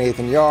points, 28th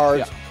in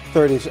yards,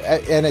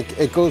 30th, and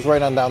it goes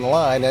right on down the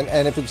line.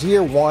 And if it's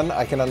year 1,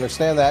 I can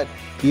understand that.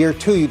 Year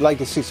 2, you'd like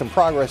to see some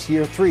progress.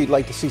 Year 3, you'd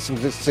like to see some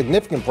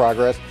significant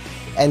progress.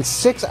 And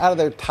 6 out of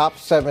their top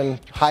 7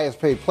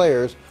 highest paid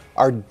players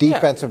are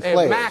defensive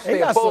players. Mac, they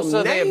have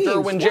Bosa, they have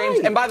Derwin James.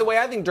 And by the way,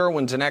 I think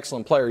Derwin's an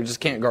excellent player. He just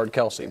can't guard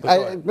Kelce.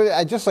 But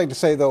I'd just like to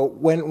say, though,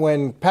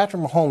 when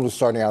Patrick Mahomes was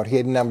starting out, he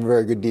didn't have a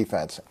very good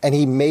defense. And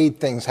he made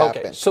things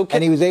happen.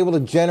 And he was able to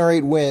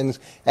generate wins.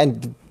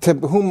 And to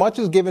whom much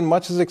is given,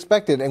 much is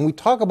expected. And we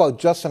talk about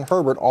Justin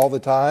Herbert all the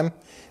time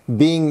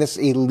being this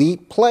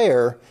elite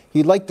player.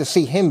 You'd like to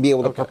see him be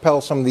able to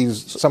propel some of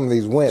these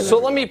wins. So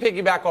let me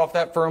piggyback off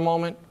that for a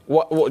moment.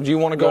 What do you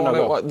want to go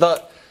on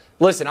it?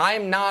 Listen, I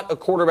am not a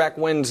quarterback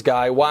wins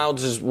guy.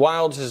 Wilds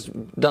has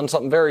done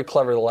something very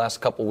clever the last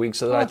couple of weeks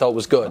that I thought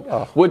was good,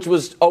 which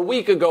was a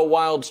week ago.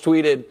 Wilds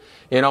tweeted,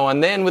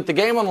 and then with the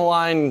game on the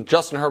line,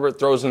 Justin Herbert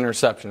throws an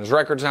interception. His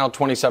record's now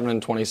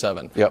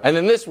 27-27. Yep. And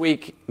then this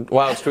week,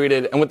 Wilds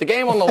tweeted, and with the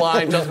game on the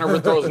line, Justin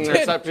Herbert throws an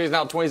interception. He's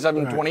now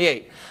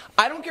 27-28.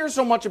 I don't care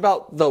so much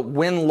about the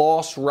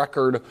win-loss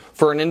record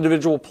for an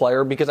individual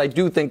player because I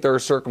do think there are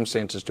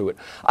circumstances to it.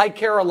 I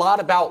care a lot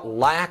about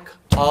lack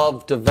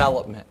of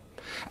development.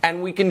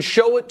 And we can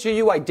show it to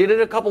you. I did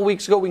it a couple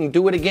weeks ago. We can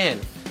do it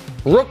again.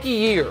 Rookie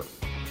year.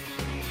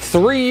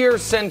 3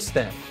 years since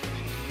then.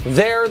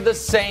 They're the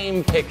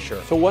same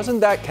picture. So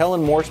wasn't that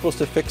Kellen Moore supposed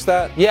to fix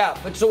that? Yeah,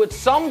 but so at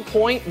some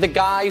point, the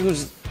guy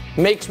who's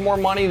makes more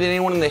money than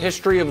anyone in the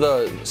history of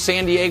the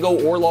San Diego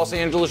or Los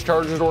Angeles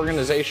Chargers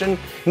organization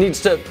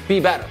needs to be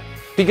better.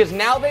 Because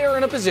now they are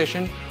in a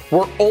position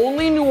where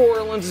only New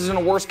Orleans is in a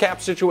worse cap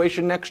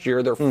situation next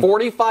year. They're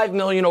 $45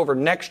 million over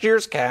next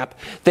year's cap.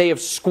 They have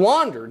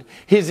squandered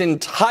his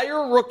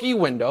entire rookie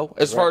window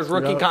as far as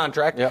rookie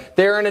contract.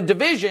 They're in a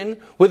division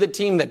with a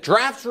team that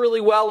drafts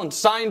really well and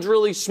signs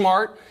really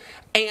smart.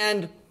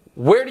 And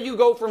where do you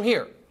go from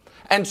here?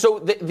 And so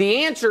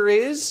the answer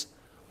is,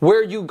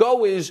 where you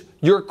go is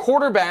your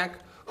quarterback,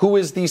 who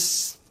is the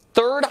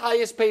third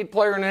highest paid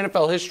player in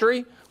NFL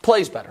history,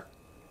 plays better.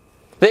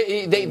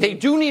 They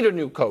do need a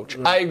new coach.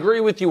 I agree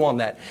with you on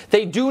that.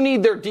 They do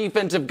need their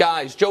defensive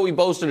guys, Joey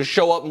Bosa, to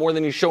show up more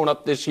than he's shown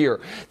up this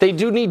year. They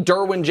do need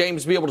Derwin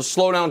James to be able to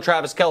slow down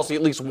Travis Kelce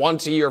at least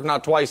once a year, if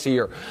not twice a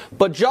year.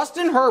 But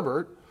Justin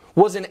Herbert,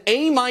 was an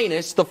A-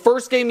 the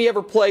first game he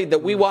ever played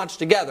that we watched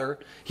together.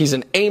 He's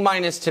an A-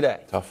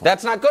 today.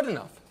 That's not good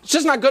enough. It's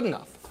just not good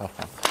enough.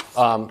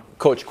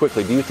 Coach,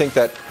 quickly, do you think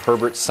that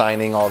Herbert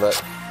signing all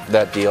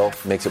that deal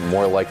makes it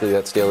more likely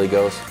that Staley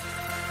goes?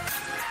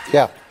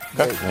 Yeah.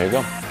 Okay, there you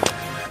go.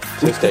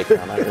 His take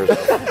on that.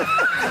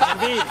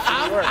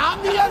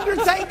 I'm the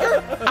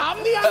Undertaker.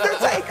 I'm the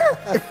Undertaker.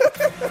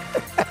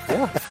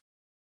 Yeah.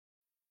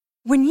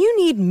 When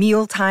you need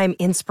mealtime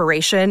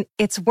inspiration,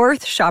 it's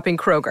worth shopping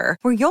Kroger,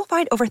 where you'll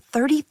find over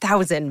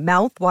 30,000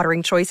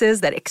 mouth-watering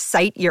choices that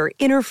excite your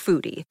inner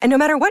foodie. And no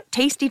matter what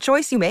tasty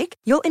choice you make,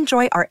 you'll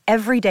enjoy our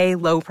everyday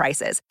low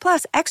prices,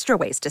 plus extra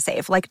ways to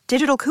save, like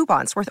digital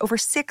coupons worth over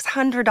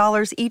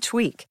 $600 each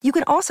week. You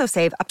can also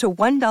save up to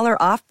 $1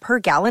 off per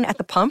gallon at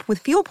the pump with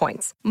fuel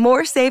points.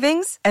 More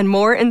savings and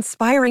more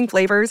inspiring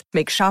flavors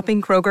make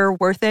shopping Kroger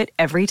worth it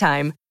every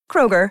time.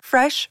 Kroger,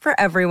 fresh for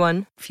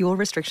everyone. Fuel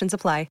restrictions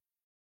apply.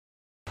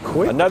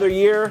 Another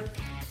year,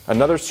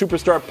 another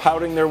superstar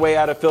pouting their way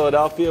out of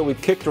Philadelphia. We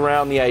kicked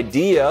around the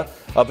idea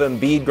of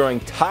Embiid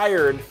growing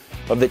tired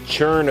of the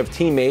churn of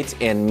teammates,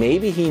 and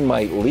maybe he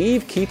might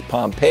leave. Keith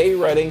Pompey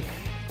writing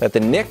that the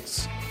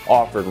Knicks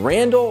offered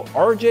Randall,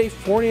 RJ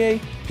Fournier,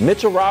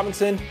 Mitchell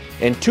Robinson,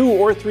 and 2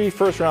 or 3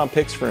 first-round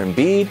picks for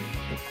Embiid.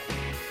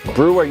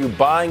 Brew, are you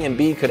buying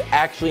Embiid could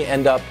actually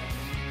end up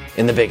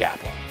in the Big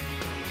Apple?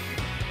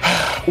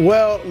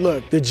 Well,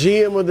 look, the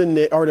GM of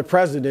the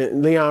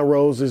president, Leon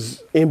Rose,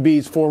 is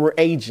Embiid's former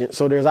agent,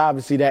 so there's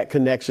obviously that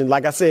connection.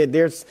 Like I said,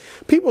 there's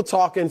some people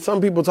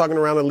talking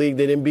around the league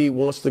that Embiid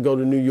wants to go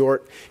to New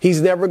York.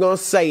 He's never going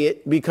to say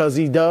it because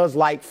he does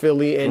like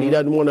Philly and he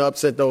doesn't want to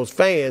upset those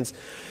fans.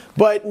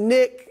 But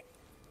Nick,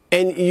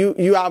 and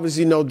you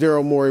obviously know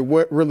Daryl Morey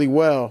really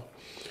well.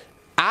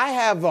 I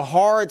have a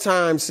hard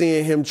time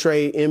seeing him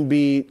trade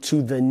Embiid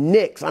to the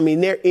Knicks. I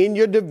mean, they're in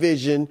your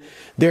division.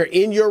 They're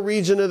in your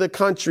region of the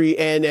country.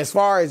 And as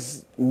far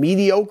as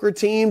mediocre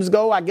teams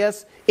go, I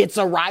guess it's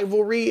a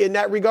rivalry in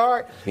that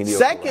regard.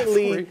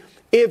 Secondly,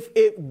 if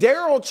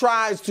Daryl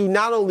tries to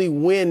not only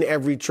win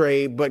every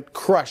trade, but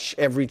crush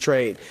every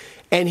trade,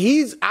 and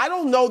I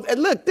don't know.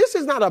 And look, this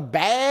is not a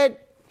bad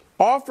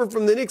offer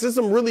from the Knicks. There's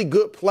some really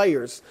good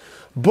players.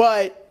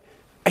 But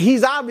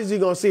he's obviously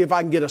going to see if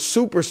I can get a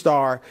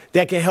superstar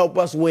that can help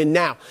us win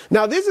now.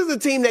 Now, this is a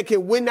team that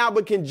can win now,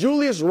 but can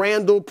Julius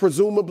Randle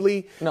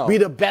presumably be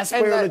the best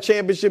player on the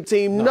championship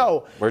team?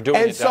 No. We're doing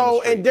and it down the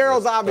street. And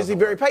Daryl's obviously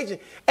very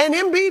patient. And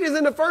Embiid is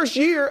in the first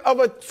year of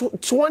a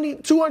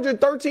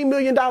 $213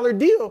 million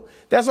deal.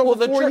 That's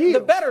over 4 years. The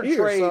better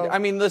trade, I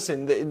mean,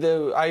 listen,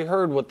 I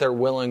heard what they're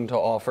willing to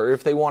offer.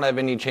 If they want to have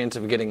any chance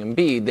of getting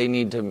Embiid, they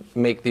need to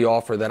make the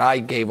offer that I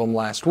gave them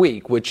last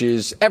week, which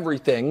is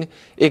everything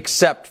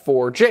except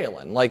for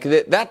Jalen. Like,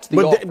 that's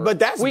the offer. But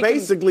that's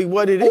basically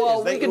what it is.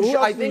 Well,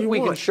 I think we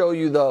can show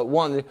you the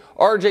one.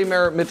 RJ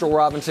Merritt, Mitchell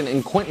Robinson,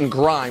 and Quentin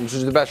Grimes,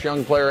 who's the best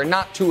young player, and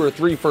not 2 or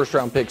 3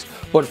 first-round picks,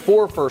 but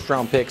 4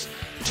 first-round picks.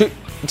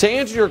 To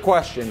answer your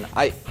question,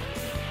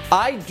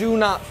 I do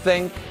not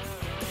think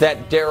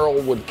that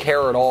Daryl would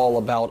care at all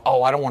about,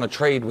 I don't want to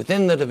trade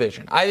within the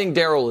division. I think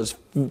Daryl is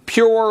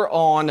pure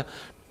on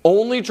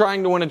only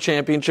trying to win a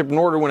championship. In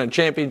order to win a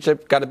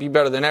championship, got to be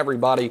better than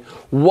everybody.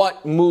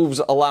 What moves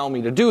allow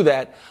me to do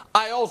that?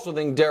 I also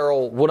think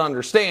Daryl would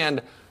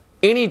understand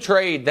any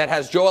trade that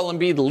has Joel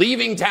Embiid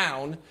leaving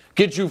town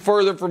gets you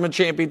further from a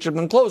championship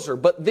and closer.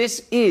 But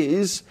this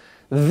is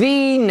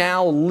the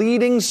now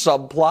leading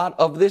subplot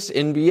of this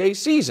NBA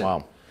season.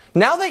 Wow.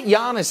 Now that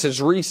Giannis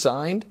has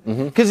re-signed,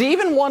 because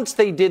even once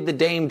they did the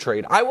Dame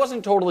trade, I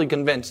wasn't totally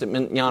convinced that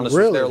Giannis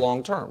was there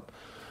long term.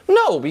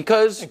 No,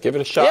 because give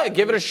it a shot. Yeah,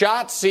 give it a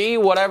shot, see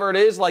whatever it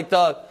is.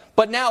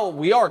 But now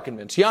we are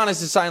convinced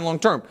Giannis is signed long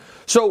term.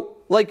 So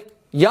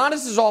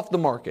Giannis is off the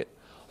market.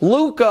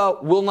 Luka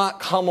will not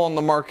come on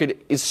the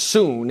market as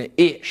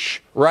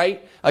soon-ish,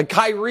 right?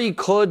 Kyrie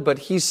could, but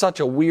he's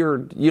such a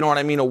weird, you know what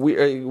I mean, a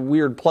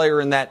weird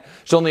player in that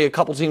there's only a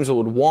couple teams that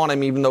would want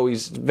him, even though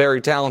he's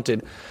very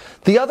talented.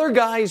 The other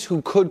guys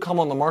who could come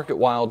on the market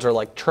wilds are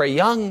like Trae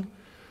Young,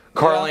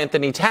 Karl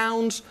Anthony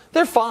Towns.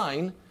 They're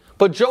fine.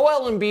 But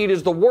Joel Embiid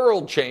is the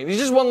world champion. He's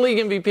just won league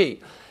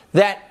MVP.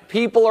 That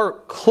people are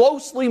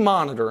closely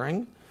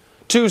monitoring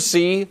to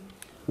see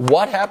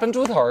what happens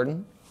with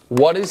Harden.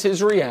 What is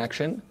his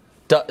reaction?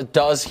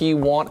 Does he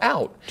want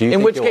out?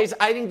 In which case,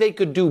 I think they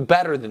could do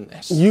better than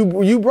this.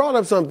 You brought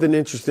up something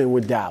interesting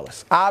with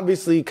Dallas.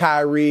 Obviously,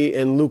 Kyrie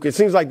and Luka, it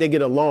seems like they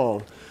get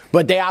along,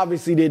 but they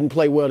obviously didn't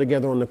play well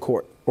together on the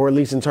court, or at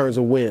least in terms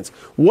of wins.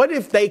 What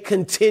if they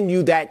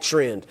continue that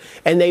trend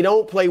and they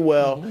don't play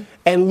well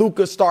and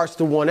Luka starts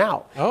to want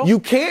out? Oh. You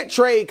can't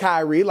trade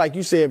Kyrie. Like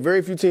you said,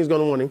 very few teams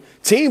going to want him.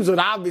 Teams would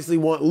obviously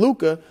want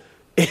Luka.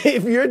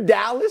 If you're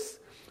Dallas,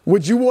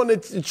 would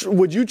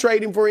you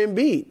trade him for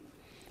Embiid?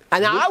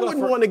 And I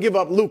wouldn't want to give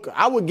up Luka.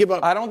 I would give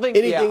up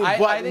anything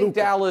but I think Luka.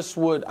 Dallas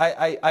would.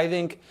 I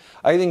think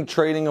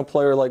trading a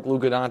player like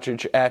Luka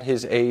Doncic at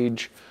his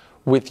age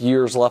with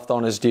years left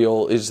on his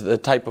deal is the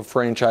type of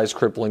franchise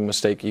crippling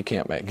mistake you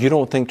can't make. You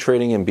don't think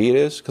trading Embiid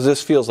is? Because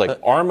this feels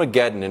like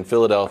Armageddon in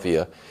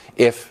Philadelphia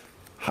if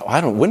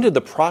When did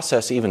the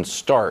process even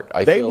start?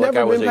 They've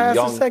never been past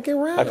the second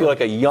round. I feel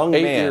like a young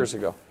man. 8 years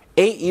ago.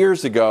 8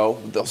 years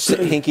ago, the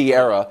Hinkie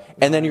era,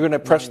 and then you're going to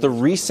press the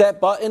reset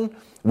button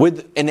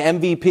with an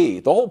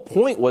MVP. The whole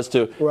point was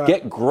to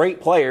get great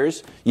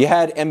players. You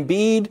had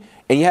Embiid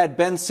and you had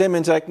Ben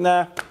Simmons. Like,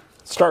 nah,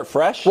 start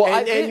fresh. Well,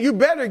 and you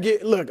better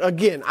get. Look,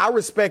 again, I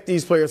respect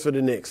these players for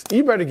the Knicks.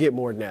 You better get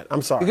more than that.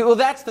 I'm sorry. Well,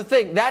 that's the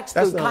thing. That's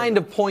the kind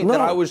of point that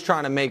I was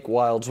trying to make,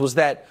 Wilds, was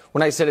that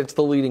when I said it's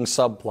the leading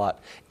subplot.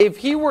 If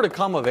he were to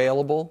come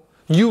available,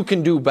 you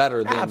can do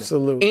better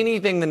than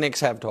anything the Knicks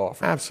have to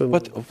offer.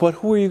 Absolutely. But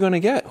who are you going to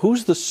get?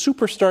 Who's the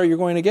superstar you're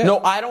going to get? No,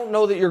 I don't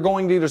know that you're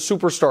going to get a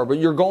superstar, but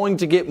you're going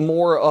to get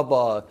more of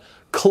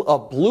a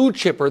blue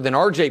chipper than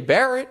R.J.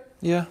 Barrett.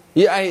 Yeah.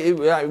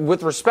 Yeah.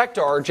 With respect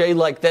to R.J.,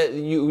 like that,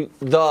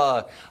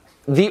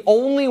 the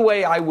only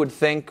way I would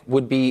think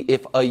would be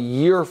if a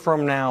year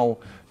from now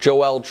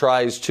Joel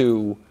tries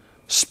to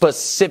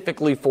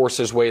specifically force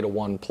his way to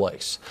one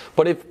place.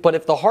 But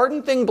if the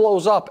Harden thing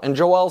blows up and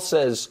Joel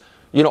says,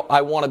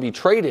 I want to be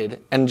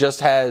traded, and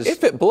just has.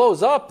 If it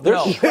blows up,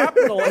 there's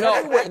shrapnel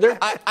everywhere.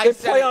 They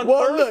play on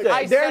Thursday.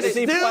 Look, there's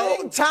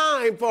still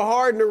time for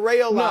Harden to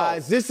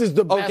realize this is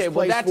the best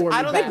place for him.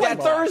 I don't think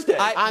that's Thursday.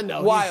 I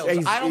know.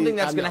 Wilds, I don't think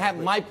that's going to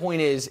happen. My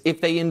point is, if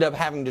they end up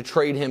having to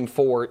trade him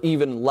for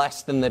even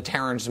less than the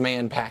Terrence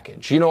Mann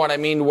package, you know what I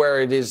mean?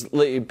 Where it is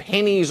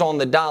pennies on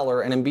the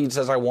dollar, and Embiid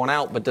says, I want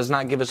out, but does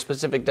not give a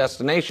specific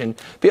destination,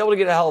 be able to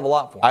get a hell of a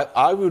lot for him.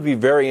 I would be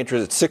very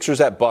interested.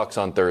 Sixers at Bucks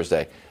on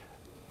Thursday.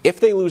 If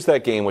they lose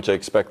that game, which I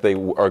expect they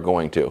are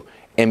going to,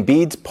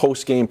 Embiid's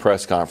post-game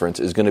press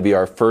conference is going to be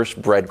our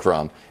first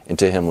breadcrumb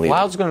into him leaving.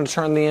 Wild's going to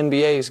turn the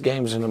NBA's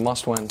games into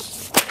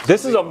must-wins.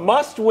 This is a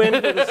must-win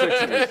for the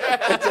Sixers.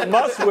 It's a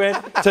must-win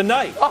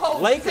tonight.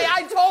 Lakers. See,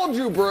 I told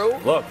you, Brew.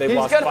 Look, they've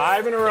lost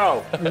 5 in a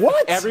row.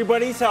 What?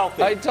 Everybody's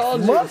healthy. I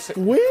told you. Must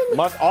win?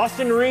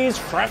 Austin Reeves,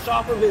 fresh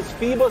off of his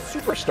FIBA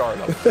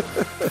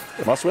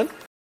superstardom. Must win?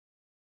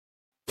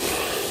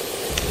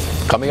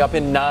 Coming up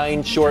in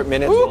 9 short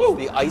minutes,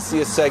 the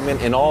iciest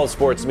segment in all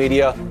sports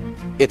media,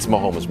 it's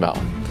Mahomes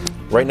Mountain.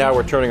 Right now,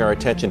 we're turning our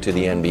attention to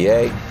the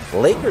NBA.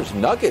 Lakers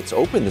Nuggets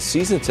open the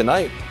season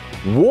tonight.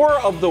 War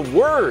of the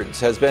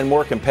Words has been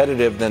more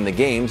competitive than the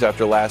games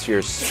after last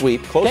year's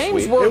sweep. Close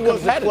games sweep. were it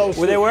was competitive. A close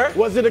sweep. They were?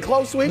 Was it a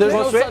close sweep? There's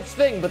no such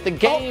thing, but the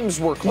games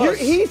were close.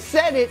 He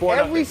said it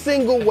every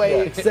single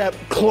way except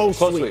close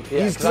sweep.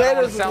 Yeah, He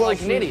said it sound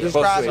like an idiot,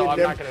 so I'm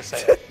not going to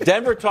say it.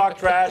 Denver talked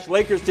trash.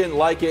 Lakers didn't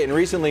like it. And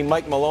recently,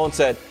 Mike Malone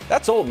said,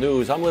 that's old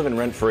news. I'm living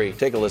rent-free.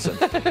 Take a listen.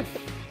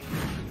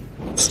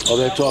 Oh,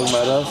 they're talking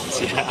about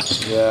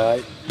us?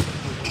 Yeah.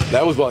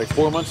 That was like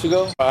 4 months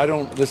ago. I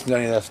don't listen to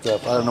any of that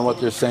stuff. I don't know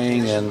what they're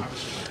saying, and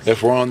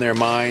if we're on their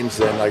minds,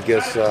 then I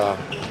guess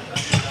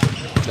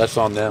that's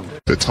on them.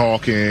 The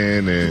talking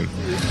and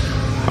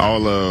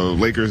all the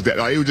Lakers, it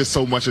was just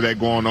so much of that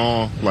going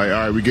on. Like,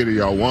 all right, we get it,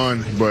 y'all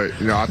won. But,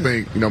 I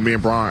think, me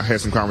and Brian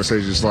had some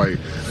conversations like,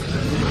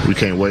 we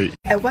can't wait.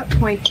 At what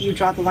point do you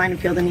draw the line and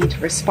feel the need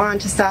to respond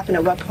to stuff? And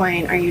at what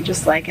point are you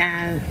just like,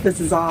 this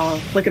is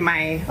all,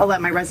 I'll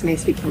let my resume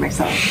speak for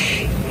myself?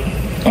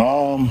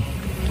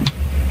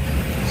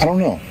 I don't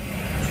know.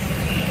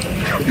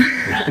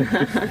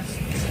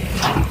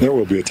 There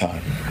will be a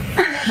time.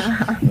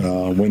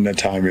 When that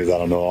time is, I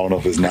don't know. I don't know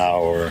if it's now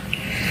or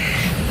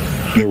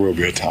there will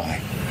be a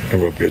time. There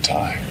will be a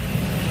time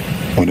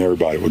when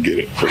everybody will get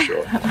it for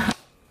sure.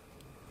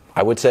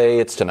 I would say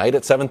it's tonight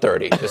at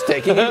 7:30. Just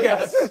taking a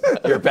guess.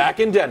 You're back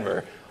in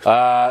Denver.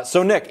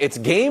 So, Nick, it's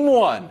game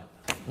 1.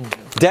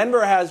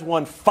 Denver has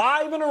won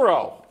 5 in a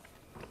row.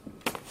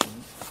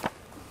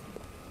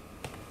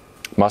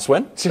 Must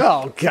win?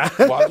 Oh, God.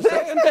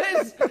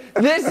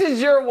 This is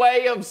your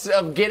way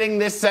of getting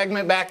this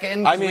segment back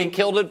in? I mean, we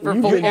killed it for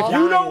football. If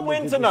you don't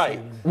win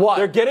tonight,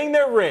 they're getting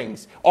their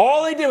rings.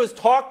 All they did was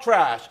talk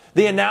trash.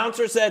 The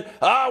announcer said,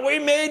 we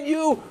made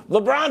you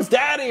LeBron's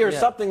daddy or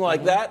something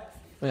like that.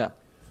 Yeah.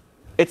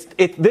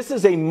 This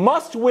is a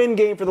must-win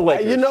game for the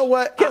Lakers. You know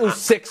what? Can't lose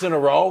 6 in a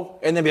row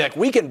and then be like,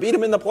 we can beat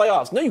them in the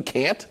playoffs. No, you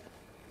can't.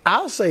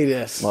 I'll say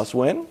this. Must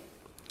win?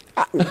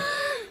 Oh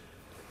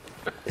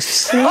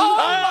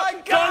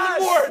my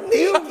God!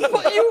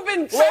 You've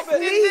been texting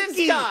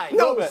this guy.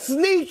 No,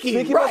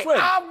 sneaky. Right.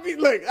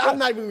 I'm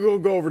not even going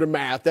to go over the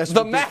math. That's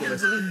the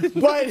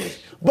ridiculous.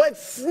 But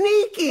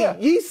sneaky. Yeah.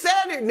 You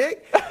said it,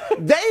 Nick.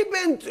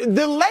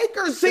 The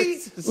Lakers.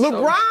 See,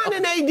 LeBron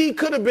and AD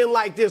could have been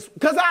like this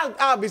because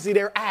obviously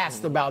they're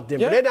asked about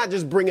Denver. Yeah. They're not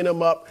just bringing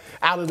them up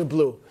out of the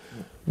blue.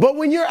 But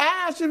when you're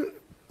asked,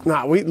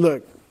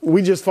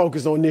 we just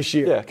focus on this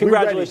year. Yeah,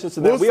 congratulations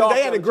to them.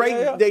 They had a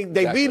great. They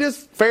beat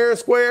us fair and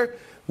square.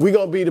 We're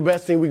going to be the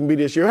best team we can be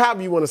this year.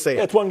 However you want to say it.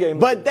 Yeah, it's one game.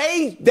 But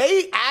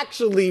they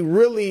actually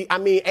really,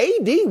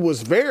 AD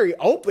was very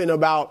open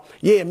about,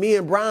 me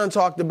and Brian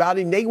talked about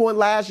it, and they won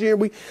last year.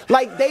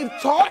 They've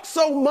talked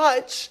so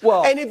much,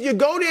 and if you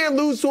go there and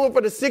lose to him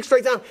for the 6th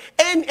straight time,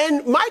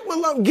 and Mike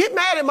Malone, get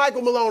mad at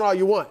Michael Malone all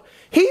you want.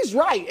 He's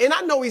right, and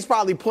I know he's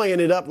probably playing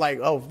it up like,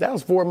 that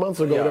was 4 months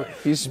ago.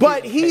 Yeah,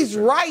 but he's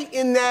right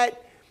in that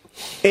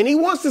And he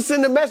wants to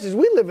send a message.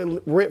 We live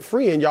in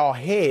rent-free in y'all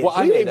heads. Well,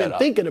 we ain't even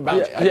thinking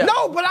about it. Yeah.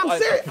 No, but I'm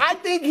serious. I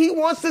think he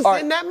wants to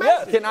send that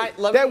message.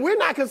 That we're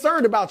not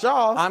concerned about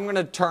y'all. I'm going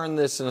to turn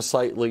this in a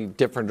slightly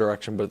different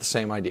direction, but the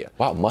same idea.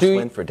 Wow, must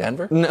win for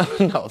Denver?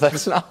 No,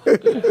 that's not.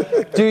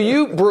 Do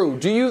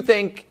you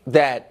think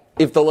that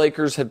if the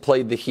Lakers had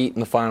played the Heat in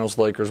the finals,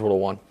 the Lakers would have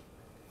won?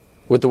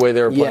 With the way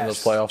they were playing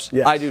those playoffs?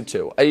 Yes. I do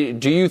too.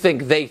 Do you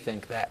think they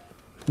think that?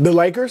 The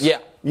Lakers? Yeah.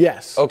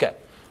 Yes. Okay.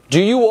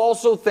 Do you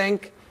also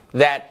think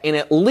that in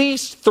at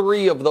least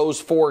 3 of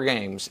those 4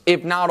 games,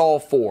 if not all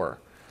 4,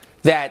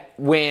 that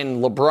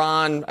when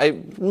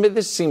LeBron,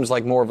 this seems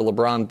like more of a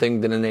LeBron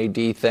thing than an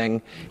AD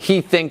thing,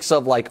 he thinks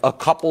of like a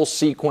couple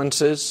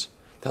sequences,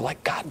 they're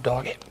like, God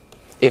dog it.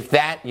 If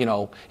that,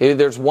 if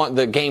there's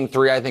the game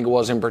 3, I think it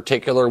was in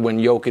particular, when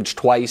Jokic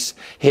twice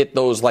hit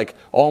those like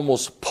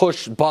almost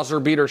push buzzer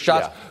beater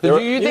shots. Yeah.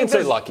 Do you can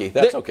say lucky.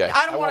 That's okay.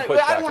 I don't want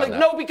to.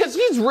 No, because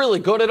he's really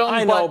good at them.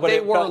 I know, but they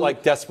it were felt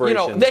like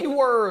desperation. They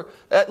were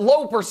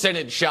low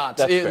percentage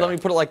shots. Let me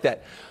put it like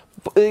that.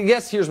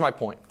 Yes, here's my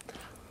point.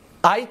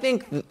 I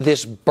think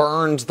this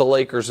burns the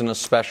Lakers in a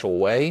special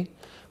way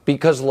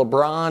because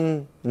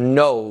LeBron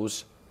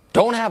knows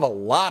don't have a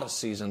lot of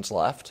seasons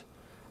left.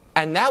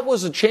 And that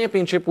was a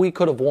championship we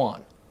could have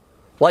won.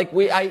 Like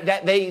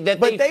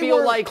they feel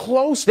were like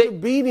close to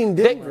beating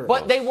Denver.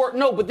 But they were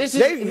But this is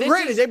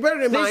they're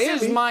better than Miami.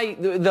 This is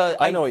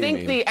I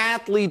think the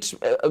athlete's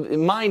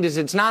mind is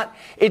it's not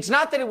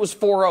that it was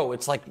 4-0.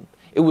 It's like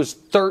it was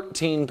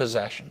 13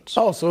 possessions.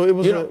 Oh, so it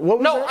was what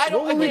was no, that? I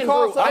don't. What would we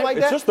call something like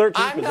it's that? just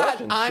 13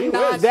 possessions. I'm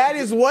not. That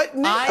is what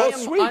Nick. I'm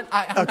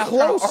a not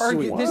close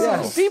argue.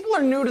 sweep. People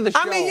are new to the show.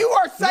 I mean, you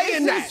are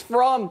saying this that. Is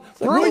from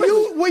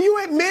will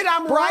you admit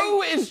I'm right?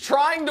 Brew is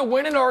trying to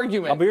win an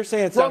argument. But you're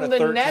saying it's from down the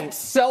to 13. Nets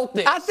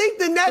Celtics. I think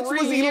the Nets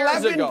was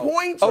 11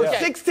 points or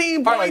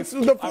 16 points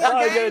with the 4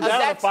 games.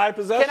 Down to 5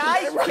 possessions.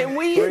 Can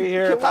we?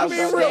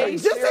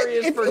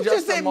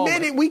 Just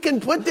admit it. We can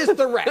put this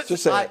to rest.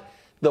 Just say it.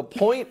 The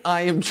point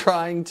I am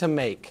trying to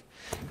make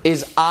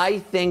is I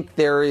think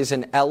there is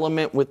an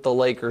element with the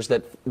Lakers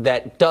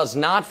that does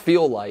not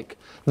feel like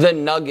the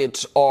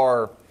Nuggets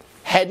are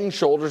head and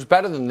shoulders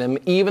better than them,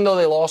 even though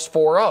they lost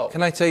 4-0.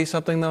 Can I tell you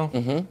something, though?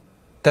 Mm-hmm.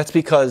 That's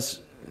because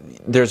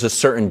there's a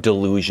certain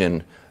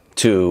delusion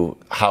to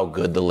how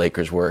good the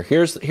Lakers were.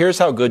 Here's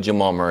how good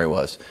Jamal Murray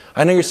was.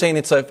 I know you're saying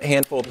it's a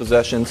handful of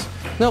possessions.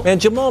 No. Man,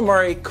 Jamal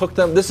Murray cooked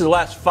them. This is the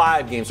last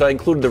 5 games, so I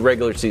included the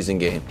regular season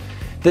game.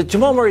 The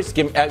Jamal Murray's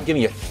giving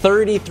you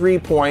 33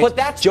 points. But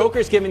that's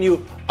Joker's giving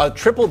you a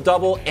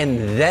triple-double and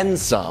then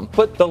some.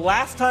 But the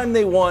last time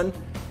they won,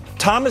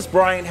 Thomas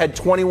Bryant had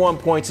 21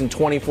 points in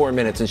 24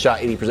 minutes and shot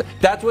 80%.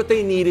 That's what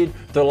they needed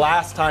the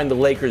last time the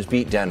Lakers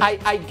beat Denver.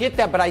 I get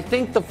that, but I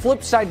think the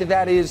flip side to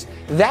that is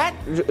that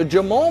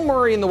Jamal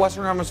Murray in the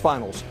Western Conference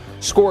Finals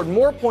scored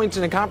more points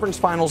in the conference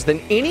finals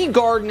than any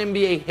guard in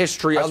NBA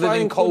history other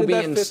than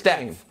Kobe and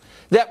Steph.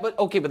 But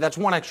that's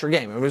one extra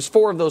game. It was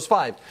 4 of those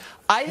 5.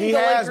 He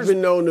has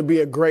been known to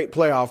be a great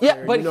playoff player.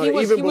 Yeah, but he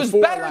was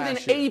better than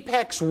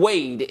Apex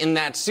Wade in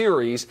that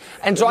series.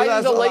 And so I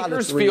think the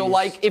Lakers feel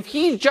like if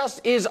he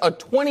just is a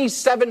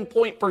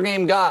 27-point per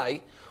game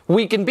guy,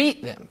 we can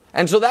beat them.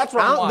 And so that's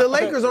what the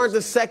Lakers aren't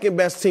the second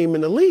best team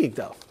in the league,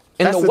 though.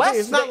 In the West,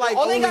 it's not like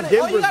only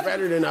Denver's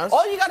better than us.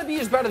 All you got to be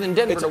is better than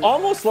Denver. It's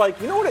almost like,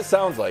 you know what it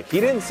sounds like?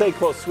 He didn't say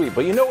close sweep,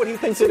 but you know what he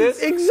thinks it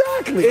is?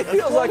 Exactly. It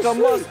feels like a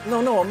must.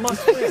 No, a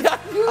must win.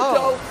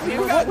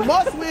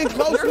 Must win,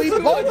 close sweep,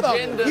 both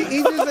of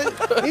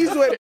them. He's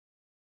with.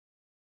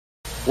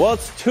 Well,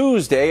 it's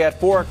Tuesday at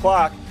 4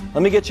 o'clock.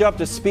 Let me get you up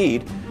to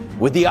speed.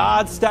 With the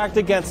odds stacked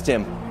against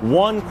him,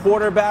 one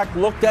quarterback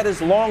looked at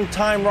his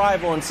longtime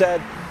rival and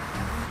said,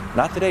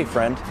 "Not today,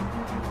 friend."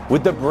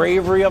 With the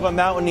bravery of a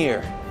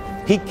mountaineer,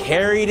 he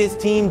carried his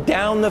team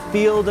down the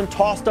field and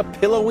tossed a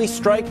pillowy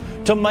strike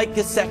to Mike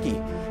Gesicki,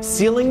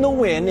 sealing the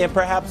win and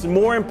perhaps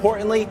more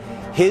importantly,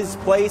 his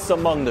place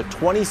among the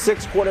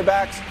 26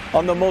 quarterbacks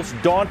on the most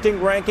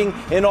daunting ranking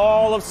in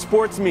all of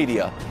sports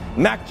media.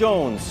 Mac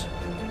Jones,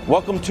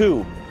 welcome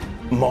to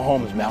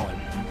Mahomes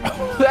Mountain.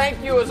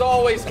 Thank you, as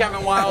always,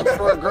 Kevin Wildes,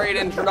 for a great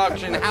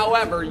introduction.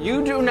 However,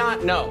 you do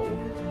not know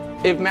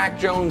if Mac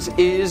Jones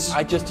is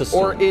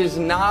or is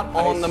not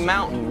on the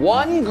mountain.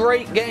 One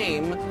great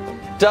game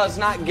does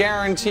not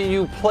guarantee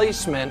you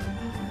placement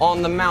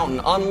on the mountain,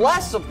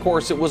 unless, of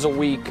course, it was a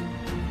week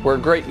where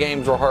great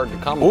games were hard to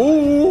come by.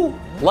 Ooh!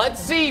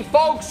 Let's see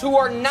folks who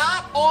are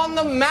not on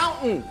the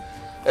mountain.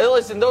 Hey,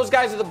 listen, those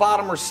guys at the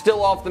bottom are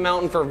still off the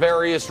mountain for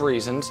various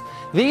reasons.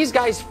 These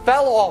guys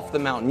fell off the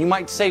mountain. You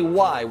might say,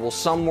 why? Well,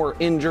 some were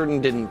injured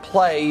and didn't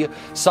play.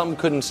 Some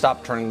couldn't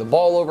stop turning the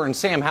ball over. In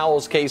Sam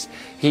Howell's case,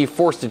 he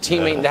forced a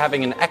teammate into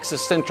having an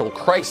existential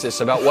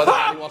crisis about whether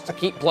he wants to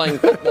keep playing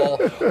football.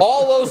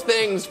 All those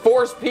things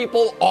force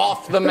people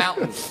off the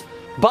mountain.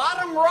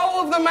 Bottom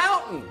row of the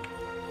mountain.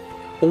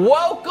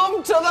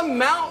 Welcome to the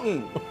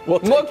mountain.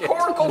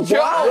 McCorkle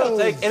Jones.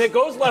 And it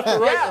goes left to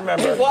right,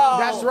 remember. Well,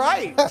 that's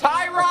right.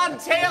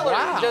 Tyrod Taylor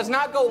does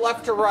not go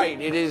left to right.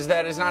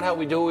 That is not how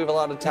we do it. We have a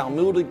lot of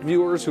Talmudic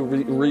viewers who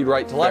read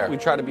right to left. Fair. We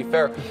try to be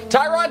fair.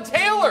 Tyrod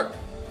Taylor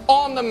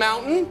on the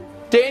mountain.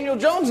 Daniel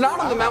Jones not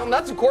on the mountain.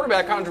 That's a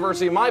quarterback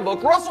controversy in my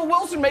book. Russell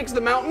Wilson makes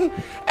the mountain.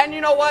 And you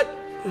know what?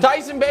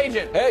 Tyson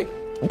Bagent. Hey.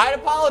 I'd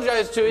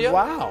apologize to you.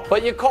 Wow.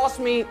 But you cost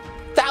me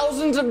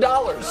thousands of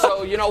dollars.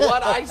 So you know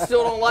what? I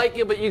still don't like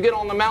you, but you get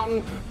on the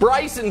mountain.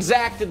 Bryce and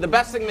Zach did the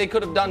best thing they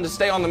could have done to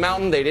stay on the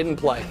mountain. They didn't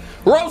play.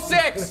 Row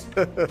 6.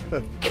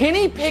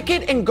 Kenny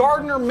Pickett and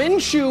Gardner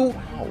Minshew,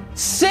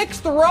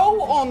 6th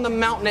row on the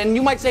mountain. And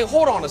you might say,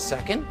 hold on a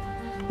second.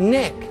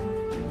 Nick,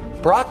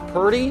 Brock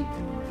Purdy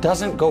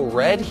doesn't go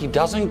red. He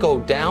doesn't go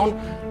down.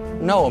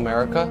 No,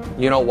 America.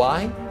 You know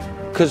why?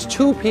 Because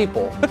 2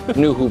 people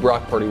knew who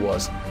Brock Purdy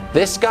was.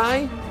 This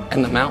guy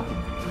and the mountain.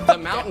 The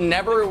mountain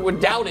never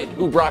doubted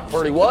who Brock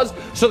Purdy was,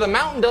 so the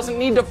mountain doesn't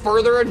need to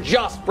further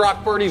adjust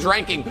Brock Purdy's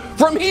ranking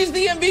from he's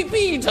the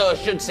MVP to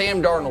should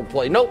Sam Darnold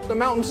play. Nope, the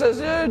mountain says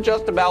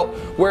just about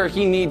where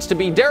he needs to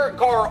be. Derek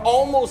Carr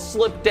almost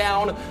slipped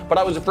down, but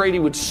I was afraid he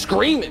would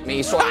scream at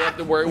me, so I left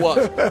it where he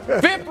was.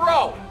 5th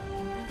row.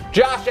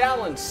 Josh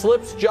Allen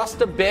slips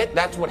just a bit.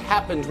 That's what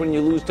happens when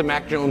you lose to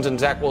Mac Jones and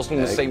Zach Wilson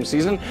in the same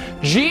season.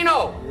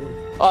 Geno,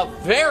 a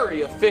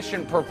very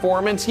efficient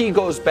performance. He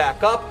goes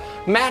back up.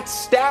 Matt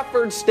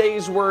Stafford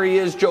stays where he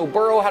is. Joe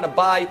Burrow had a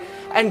bye.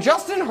 And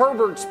Justin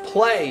Herbert's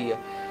play,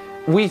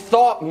 we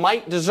thought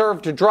might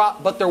deserve to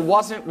drop, but there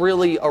wasn't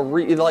really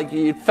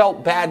it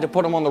felt bad to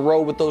put him on the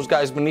road with those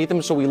guys beneath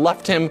him, so we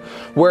left him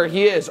where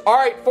he is. All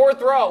right,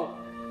 4th row.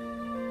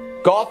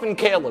 Goff and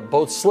Caleb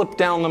both slipped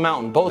down the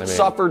mountain. Both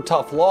suffered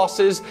tough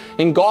losses.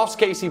 In Goff's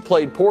case, he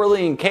played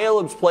poorly. In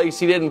Caleb's place,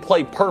 he didn't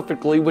play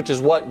perfectly, which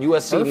is what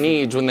USC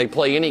needs when they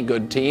play any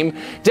good team.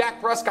 Dak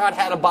Prescott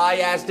had a bye,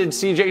 as did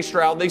CJ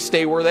Stroud. They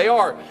stay where they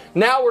are.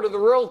 Now we're to the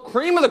real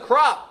cream of the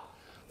crop.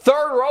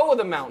 3rd row of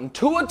the mountain.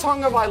 Tua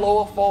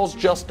Tagovailoa falls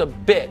just a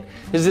bit.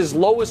 Is his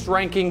lowest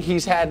ranking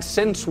he's had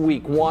since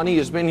week 1. He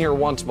has been here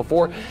once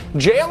before.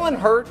 Jalen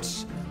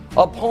Hurts,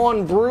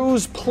 upon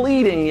Bruce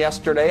pleading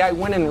yesterday, I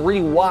went and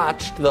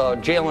rewatched the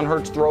Jalen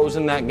Hurts throws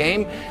in that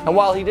game. And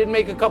while he did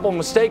make a couple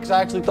mistakes,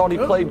 I actually thought he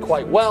played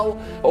quite well.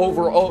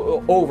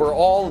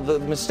 Overall, the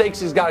mistakes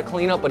he's got to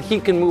clean up, but he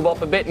can move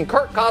up a bit. And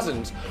Kirk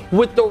Cousins,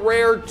 with the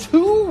rare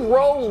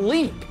 2-row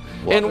leap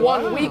in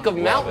 1 week of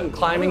mountain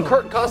climbing,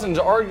 Kirk Cousins,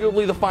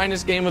 arguably the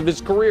finest game of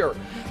his career.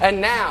 And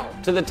now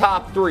to the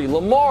top 3.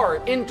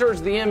 Lamar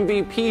enters the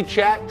MVP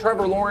chat.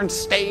 Trevor Lawrence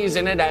stays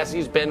in it as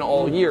he's been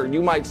all year.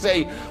 You might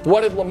say,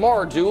 what did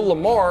Lamar do?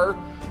 Lamar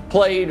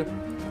played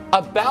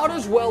about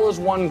as well as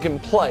one can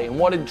play. And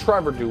what did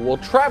Trevor do? Well,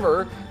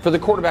 Trevor, for the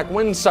quarterback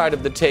win side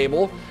of the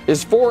table,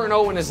 is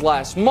 4-0 in his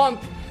last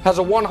month, has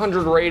a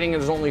 100 rating,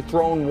 and has only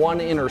thrown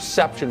 1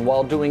 interception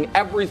while doing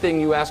everything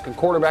you ask a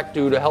quarterback to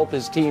do to help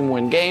his team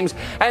win games.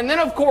 And then,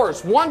 of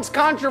course, once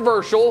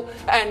controversial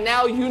and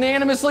now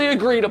unanimously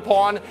agreed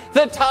upon,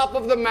 the top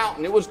of the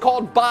mountain. It was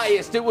called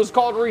biased. It was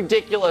called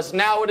ridiculous.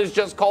 Now it is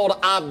just called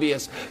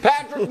obvious.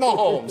 Patrick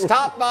Mahomes,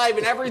 top 5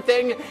 in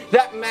everything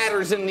that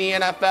matters in the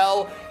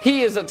NFL.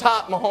 He is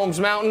atop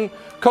Mahomes Mountain.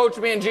 Coach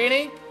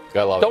Mangini,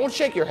 don't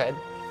shake your head.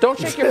 Don't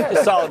shake your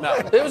head. Solid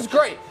mountain. It was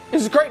great.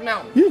 It's a great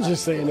mountain. You're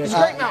just saying that. It's a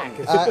great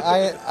mountain.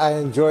 I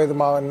enjoy the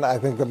mountain. I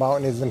think the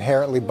mountain is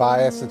inherently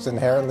biased. It's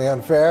inherently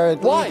unfair.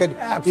 Why?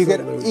 You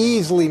could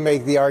easily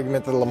make the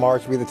argument that Lamar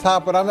should be the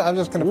top, but I'm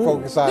just going to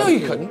focus on. No,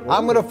 you couldn't.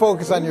 I'm going to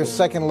focus on your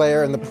second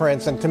layer in the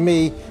Prince, and to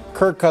me,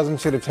 Kirk Cousins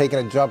should have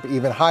taken a jump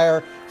even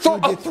higher. So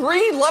a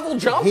 3-level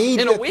jump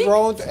in a week?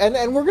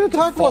 And we're going to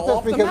talk about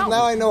this because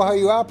now I know how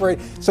you operate.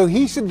 So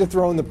he should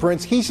dethrone the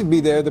Prince. He should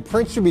be there. The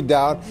Prince should be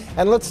down.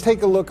 And let's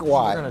take a look at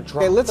why.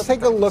 Okay, let's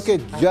take a look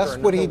at just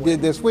what he did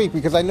this week,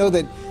 because I know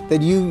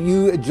that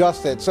you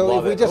adjust it. So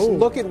if we just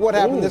look at what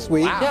happened this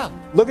week,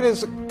 look at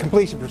his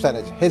completion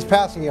percentage, his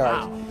passing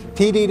yards.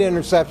 TD to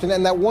interception,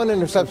 and that one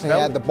interception he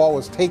had, the ball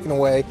was taken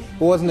away. It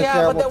wasn't a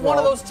terrible but that one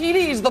of those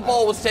TDs, the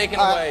ball was taken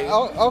away.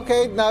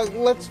 Okay, now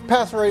let's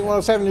pass rate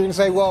 107. You're going to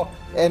say, well,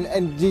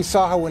 and you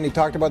saw how when he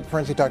talked about the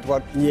Prince, he talked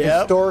about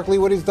historically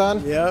what he's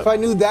done. So I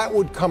knew that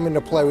would come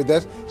into play with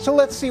this. So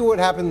let's see what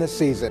happened this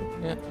season.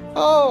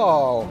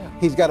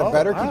 He's got a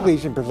better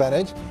completion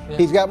percentage.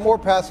 He's got more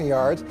passing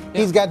yards.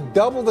 He's got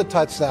double the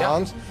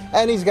touchdowns,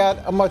 and he's got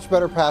a much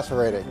better passer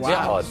rating.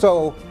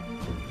 So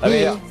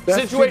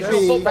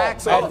situational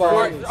fullbacks. All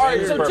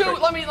right. So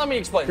let me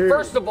explain.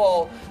 First of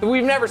all,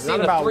 we've never seen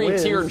a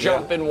 3-tier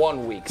jump in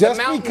 1 week. Just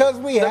because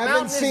we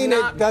haven't seen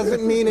it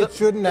doesn't mean it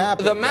shouldn't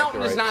happen. The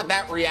mountain is not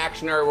that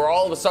reactionary where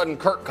all of a sudden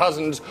Kirk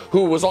Cousins,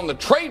 who was on the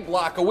trade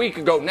block a week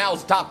ago, now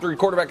is the top 3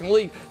 quarterback in the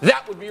league.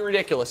 That would be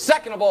ridiculous.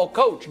 Second of all,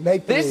 Coach,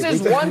 this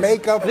is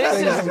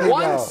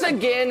once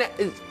again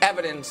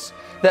evidence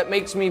that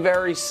makes me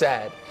very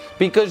sad.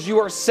 Because you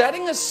are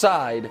setting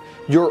aside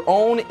your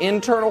own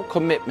internal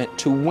commitment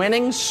to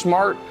winning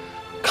smart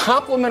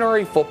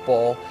complimentary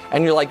football,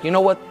 and you're like, you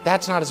know what?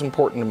 That's not as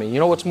important to me. You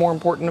know what's more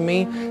important to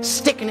me?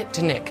 Sticking it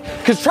to Nick.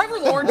 Because Trevor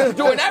Lawrence is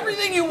doing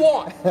everything you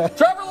want.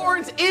 Trevor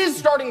Lawrence is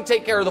starting to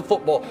take care of the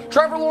football.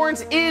 Trevor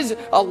Lawrence is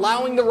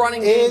allowing the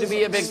running game to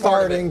be a big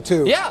part of it.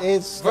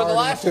 For the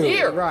last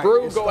year. Right.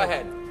 Brew, go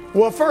ahead.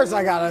 Well, first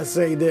I gotta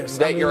say this.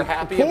 That you're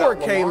happy poor about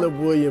Lamar? Caleb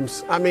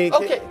Williams. I mean,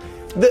 okay.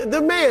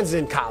 The man's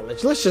in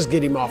college. Let's just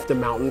get him off the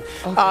mountain.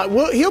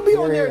 He'll be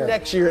on there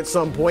next year at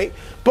some point.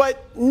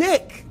 But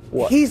Nick,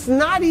 he's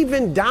not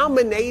even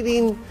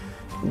dominating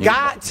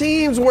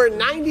teams where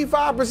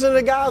 95% of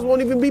the guys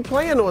won't even be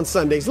playing on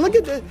Sundays. Look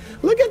at the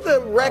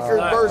record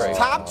versus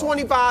top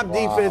 25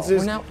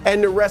 defenses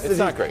and the rest of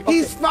these. Great.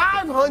 He's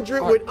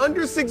 500 with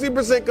under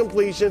 60%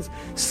 completions,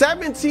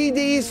 7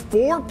 TDs,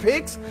 4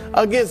 picks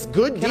against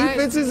good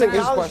defenses in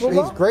college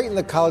football. He's great in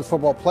the college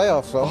football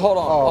playoffs. So. Hold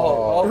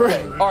on.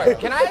 Okay. All right.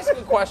 Can I ask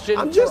a question?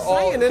 I'm just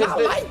saying, and I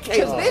like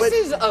Caleb. Because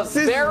this is a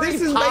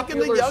very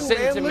popular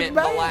sentiment in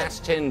the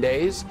last 10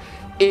 days,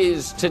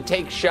 is to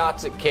take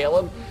shots at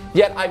Caleb.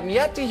 Yet I've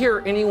yet to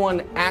hear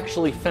anyone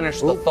actually finish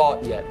the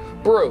thought yet.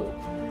 Brew,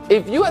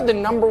 if you had the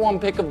number 1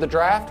 pick of the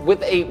draft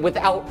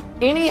without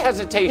any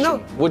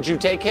hesitation, would you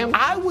take him?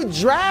 I would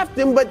draft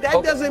him, but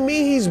that doesn't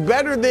mean he's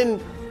better than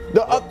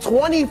the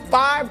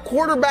 25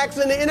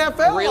 quarterbacks in the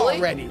NFL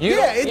already.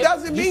 It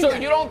doesn't mean that. So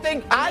you don't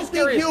think? I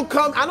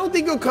don't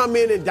think he'll come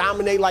in and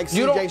dominate like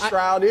C.J.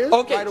 Stroud is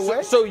right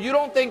away. So you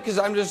don't think? Because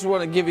I just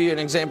want to give you an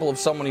example of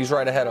someone he's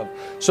right ahead of.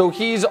 So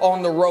he's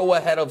on the row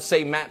ahead of,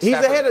 say, Matt Stafford.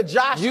 He's ahead of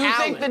Josh Allen. You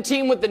think the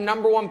team with the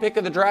number 1 pick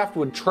of the draft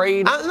would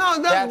trade?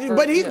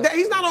 But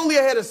he's not only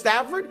ahead of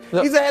Stafford.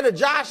 He's ahead of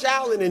Josh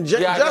Allen and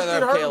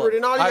Justin Herbert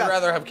and all these guys. I'd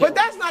rather have Caleb.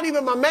 But that's not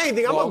even my main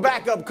thing. I'm a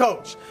backup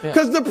coach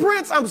because the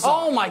Prince. I'm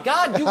sorry. Oh my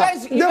God, you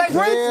guys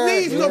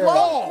needs the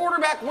ball.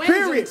 Quarterback wins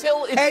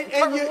until it's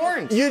Trevor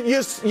Lawrence.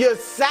 You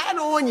sat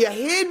on, you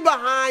hid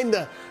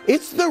behind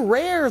it's the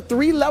rare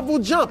 3-level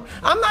jump.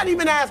 I'm not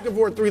even asking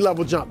for a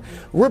 3-level jump.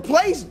 Move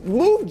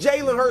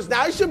Jalen Hurts.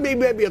 Now, it should be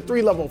maybe a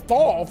 3-level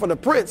fall for the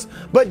Prince,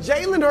 but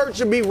Jalen Hurts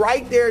should be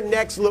right there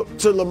next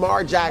to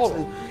Lamar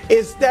Jackson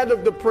instead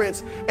of the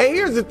Prince. And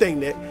here's the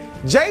thing, Nick.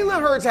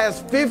 Jalen Hurts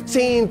has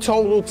 15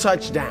 total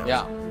touchdowns.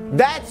 Yeah.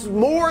 That's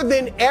more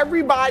than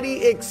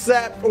everybody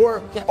except,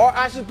 or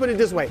I should put it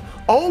this way,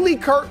 only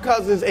Kirk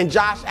Cousins and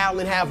Josh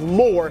Allen have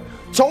more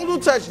total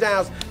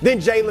touchdowns than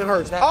Jalen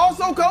Hurts.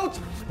 Also, Coach,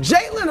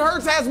 Jalen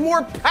Hurts has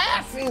more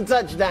passing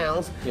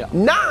touchdowns, 9,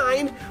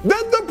 than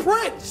the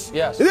Prince.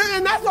 Yes.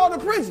 And that's all the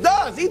Prince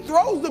does. He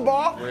throws the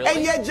ball,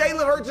 and yet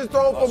Jalen Hurts is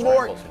throwing for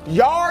more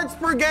yards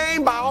per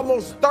game by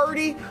almost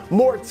 30,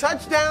 more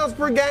touchdowns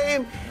per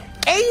game,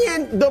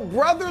 and the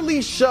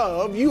brotherly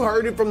shove, you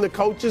heard it from the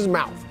coach's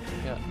mouth.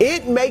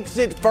 It makes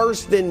it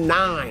 1st and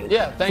 9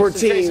 for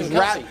teams.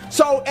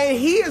 So, and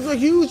he is a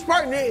huge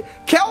partner.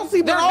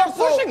 Kelsey, but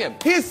also pushing him.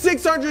 His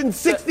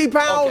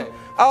 660-pound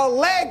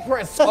leg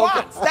press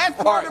squats.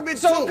 That's part of it, too.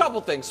 So a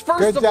couple things.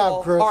 First of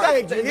all,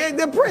 Thank you.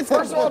 The Prince.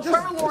 First of all,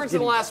 Trevor Lawrence in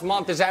the last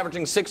month is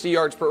averaging 40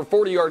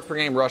 yards per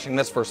game rushing.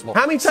 That's first of all.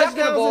 How many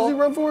touchdowns does he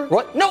run for?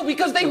 What? No,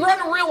 because they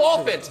run a real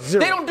offense. They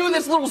don't do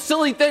this little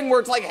silly thing where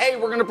it's like, hey,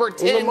 we're going to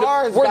pretend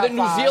we're the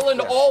New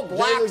Zealand All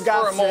Blacks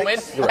for a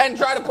moment and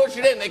try to push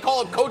it in. They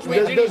call it Coach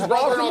Mancini's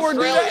brother in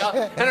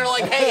Australia, and they're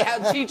like, hey,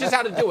 teach us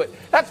how to do it.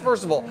 That's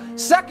first of all.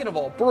 Second of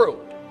all,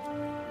 Brew,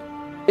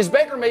 is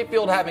Baker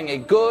Mayfield having a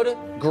good,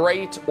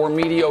 great, or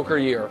mediocre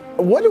year?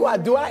 What do?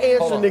 I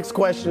answer Nick's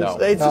questions? No.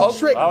 It's a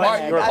trick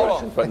bag.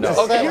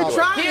 Okay, you're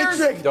trying to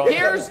trick.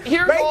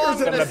 Here's all I'm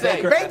going to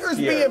say. Baker's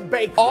being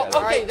Baker.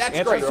 Okay,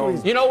 that's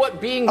great. You know what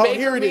being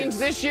Baker means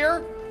this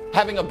year?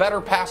 Having a better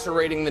passer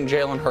rating than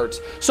Jalen Hurts.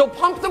 So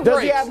pump the brakes.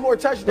 Does he have more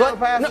touchdown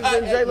passes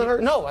than Jalen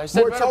Hurts? No, I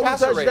said better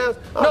passer rating.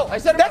 No, I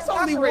said that's better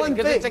only passer rating one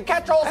because it's a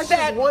catch-all That's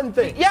stat. just one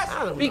thing.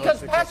 Yes,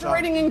 because passer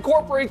rating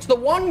incorporates the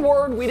one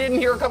word we didn't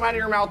hear come out of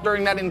your mouth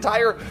during that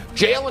entire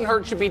Jalen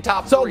Hurts should be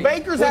top 3. So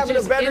Baker's having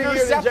a better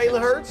year than Jalen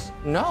Hurts?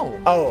 No.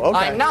 Oh,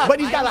 okay. I'm not. But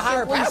he's got a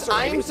higher passer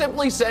rating. I'm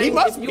simply saying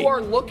if you are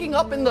looking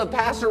up in the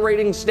passer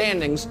rating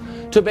standings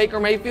to Baker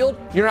Mayfield,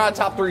 you're not a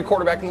top 3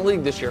 quarterback in the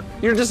league this year.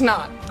 You're just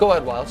not. Go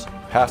ahead, Wiles.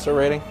 Passer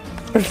rating?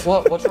 What's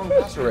wrong with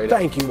passer rating?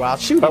 Thank you,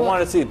 Wiles. If I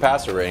wanted to see the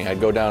passer rating,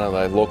 I'd go down to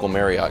the local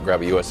Marriott and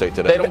grab a USA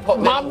Today. They don't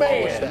publish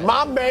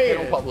that. They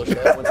don't publish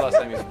that. When's the last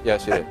time you?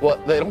 Yes, you did.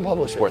 What? They don't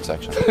publish Sports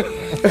section.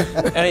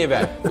 Any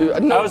event.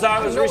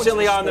 I was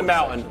recently on the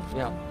mountain,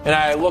 and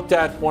I looked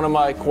at one of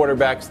my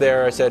quarterbacks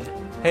there. I said,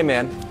 hey,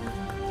 man,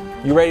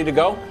 you ready to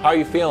go? How are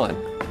you feeling?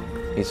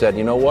 He said,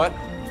 you know what?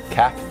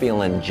 Calf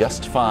feeling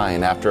just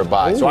fine after a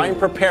bye. Ooh. So I'm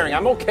preparing.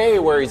 I'm okay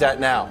where he's at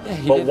now.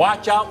 But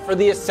watch out for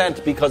the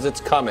ascent because it's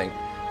coming.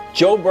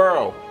 Joe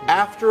Burrow,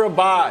 after a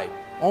bye.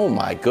 Oh,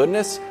 my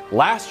goodness.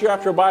 Last year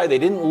after a bye, they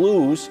didn't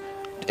lose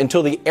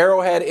until the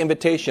Arrowhead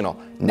Invitational.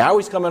 Now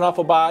he's coming off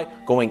a bye,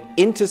 going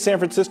into San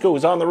Francisco,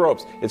 who's on the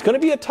ropes. It's going to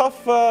be a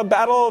tough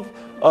battle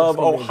of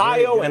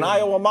Ohio and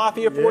Iowa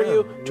Mafia for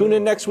you. Tune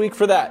in next week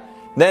for that.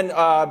 Then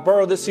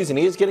Burrow this season,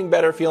 he is getting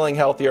better, feeling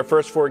healthier.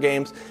 First 4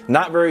 games,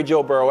 not very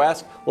Joe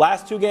Burrow-esque.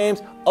 Last 2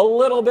 games, a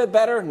little bit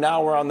better.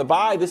 Now we're on the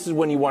bye. This is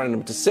when you wanted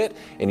him to sit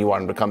and you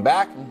wanted him to come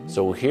back.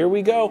 So here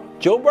we go.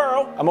 Joe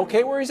Burrow, I'm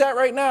okay where he's at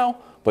right now,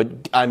 but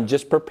I'm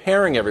just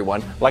preparing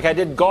everyone like I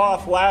did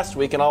golf last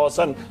week, and all of a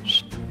sudden,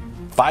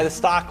 buy the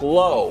stock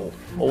low.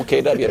 Old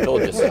KW, I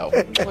told you so.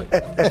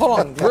 Hold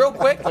on, real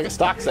quick. Like a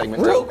stock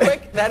segment. Real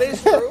quick, that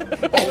is true.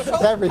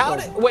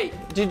 Everything. Wait,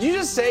 did you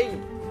just say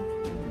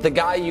the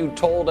guy you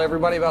told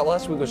everybody about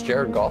last week was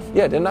Jared Goff?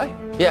 Yeah, didn't I?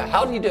 Yeah,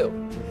 how did you do?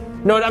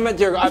 No, I meant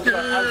Jared Goff.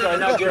 I'm sorry,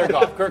 not Jared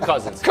Goff. Kirk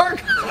Cousins. I'm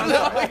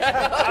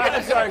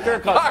sorry,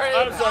 Kirk Cousins. Right.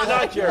 I'm sorry,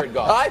 not Jared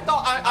Goff. I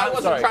thought I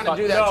wasn't trying to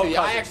do that to you.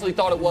 I actually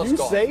thought it was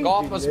Goff.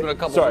 Goff must have been a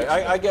couple. Sorry, weeks.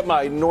 I get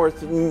my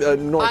North I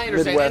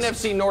understand.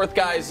 Midwest. NFC North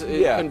guys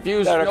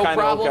confused. No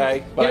problem.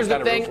 Okay, Here's the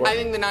thing. I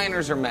think the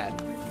Niners are mad.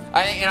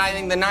 I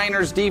think the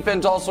Niners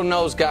defense also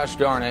knows, gosh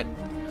darn it,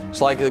 it's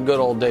like the good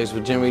old days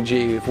with Jimmy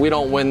G. If we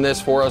don't win this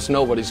for us,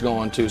 nobody's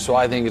going to. So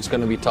I think it's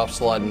going to be tough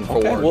sledding for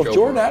Well, Joe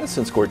Jordan Burrow.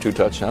 Addison scored 2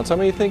 touchdowns. How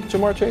many do you think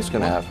Jamar Chase is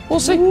going to have?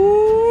 We'll see.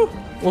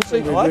 We'll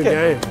see. I like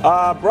it.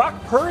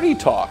 Brock Purdy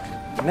talk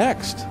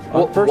next.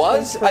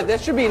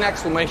 That should be an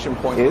exclamation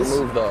point to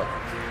remove the.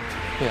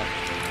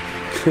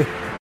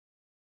 Yeah.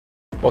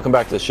 Welcome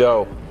back to the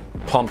show.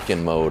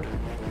 Pumpkin mode.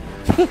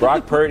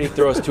 Brock Purdy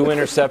throws 2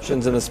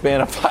 interceptions in the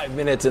span of 5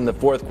 minutes in the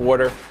fourth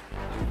quarter.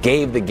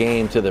 Gave the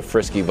game to the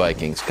frisky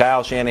Vikings.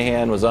 Kyle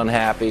Shanahan was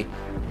unhappy.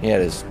 He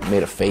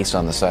made a face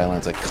on the sideline.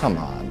 It's like, come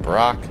on,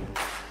 Brock.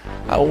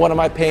 What am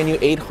I paying you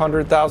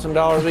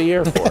 $800,000 a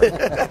year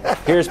for?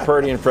 Here's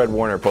Purdy and Fred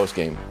Warner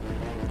postgame.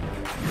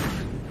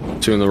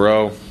 2 in a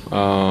row.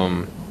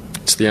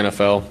 It's the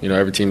NFL.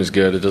 Every team is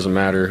good. It doesn't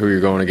matter who you're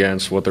going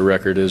against, what the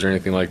record is, or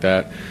anything like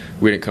that.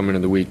 We didn't come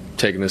into the week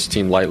taking this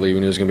team lightly. We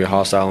knew it was going to be a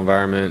hostile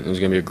environment. It was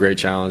going to be a great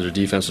challenge. Our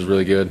defense was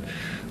really good.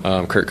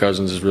 Kirk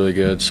Cousins is really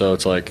good. So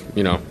it's like,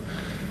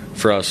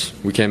 for us,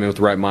 we came in with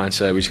the right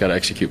mindset. We just got to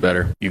execute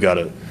better. You got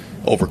to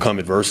overcome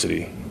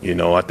adversity.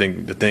 I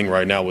think the thing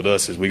right now with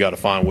us is we got to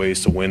find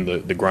ways to win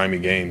the grimy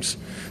games,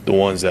 the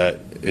ones that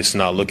it's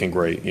not looking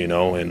great,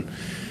 and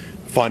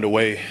find a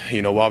way.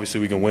 Obviously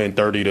we can win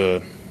 30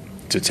 to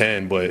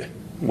 10, but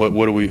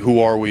who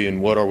are we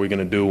and what are we going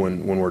to do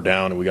when we're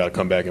down and we got to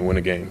come back and win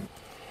a game?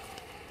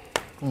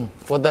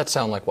 What'd that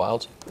sound like,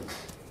 Wilds?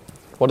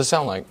 What'd it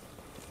sound like?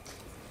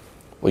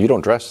 Well, you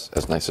don't dress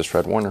as nice as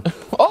Fred Warner.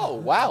 Oh,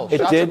 wow.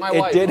 Shots at my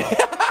wife.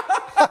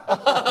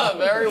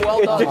 Very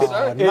well done,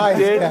 sir.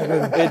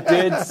 It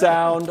did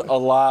sound a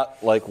lot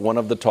like one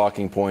of the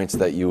talking points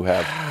that you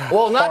have.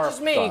 Well, not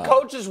just me,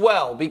 Coach as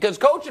well, because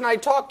Coach and I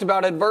talked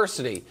about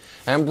adversity.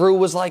 And Brew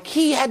was like,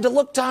 he had to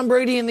look Tom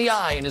Brady in the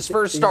eye in his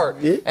first start.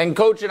 And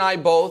Coach and I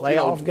both,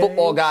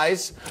 football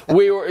guys,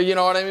 we were,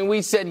 what I mean?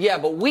 We said, yeah,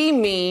 but we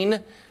mean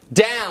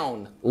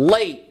down,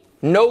 late.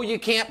 No, you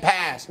can't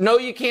pass. No,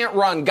 you can't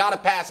run. Got to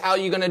pass. How are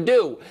you going to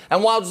do?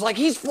 And Wilds was like,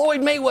 he's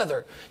Floyd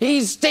Mayweather.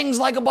 He stings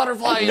like a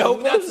butterfly. No,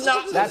 that's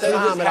not. That's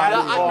Muhammad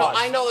Ali.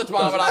 I know that's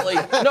Muhammad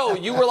Ali. No,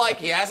 you were like,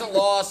 he hasn't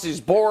lost. He's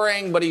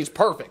boring, but he's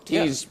perfect.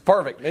 He's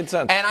perfect. Made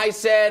sense. And I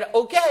said,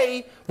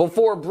 okay,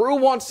 before Brew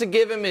wants to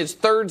give him his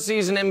 3rd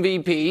season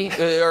MVP,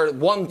 or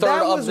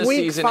 1/3 of the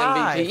season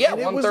MVP. Yeah,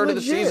 1/3 of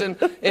the season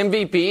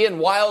MVP. And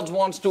Wilds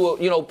wants to,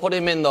 put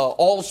him in the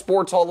All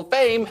Sports Hall of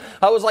Fame.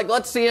 I was like,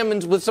 let's see him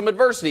with some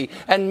adversity.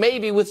 And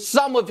maybe with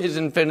some of his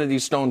Infinity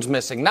Stones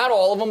missing. Not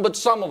all of them, but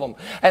some of them.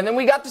 And then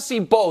we got to see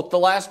both the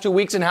last 2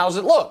 weeks and how's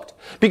it looked.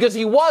 Because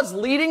he was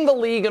leading the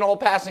league in all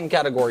passing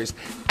categories.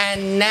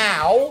 And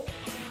now,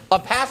 a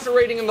passer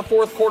rating in the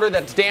fourth quarter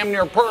that's damn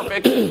near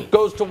perfect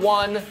goes to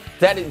one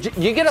that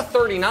you get a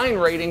 39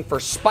 rating for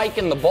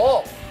spiking the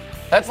ball.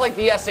 That's like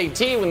the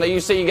SAT when they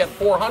used to say you get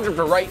 400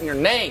 for writing your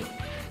name.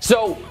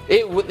 So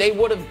they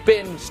would have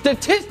been,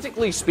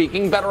 statistically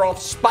speaking, better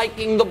off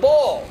spiking the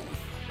ball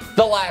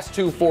the last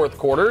 2 fourth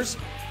quarters.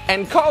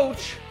 And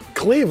Coach,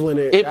 Cleveland,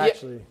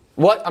 actually.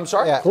 What? I'm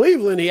sorry? Yeah.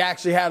 Cleveland, he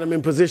actually had him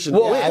in position.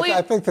 Well,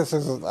 I think this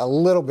is a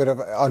little bit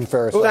of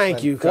unfair assessment.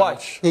 Thank you,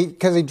 Coach.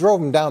 Because he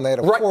drove him down. They had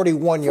a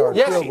 41-yard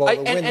field goal to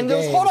win the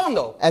game. Hold on,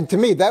 though. And to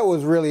me, that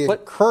was really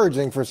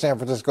encouraging for San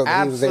Francisco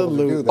that he was able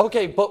to do that.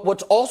 Okay, but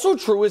what's also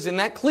true is in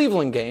that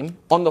Cleveland game,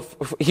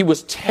 he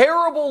was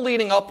terrible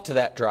leading up to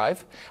that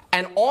drive.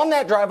 And on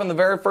that drive, on the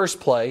very first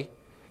play,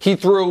 he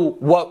threw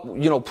what,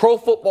 Pro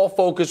Football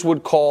Focus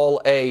would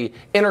call a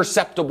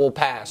interceptable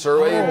pass.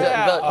 Hold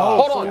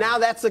on. So now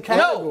that's the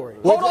category.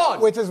 No, hold on.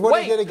 Which is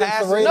what he did against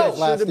the Raiders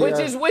last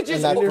year. Which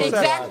is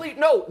exactly,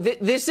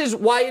 this is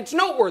why it's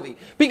noteworthy.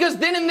 Because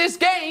then in this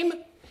game,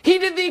 he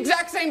did the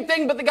exact same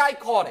thing, but the guy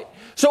caught it.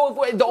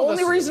 So the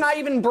only reason I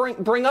even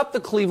bring up the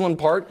Cleveland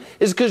part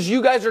is because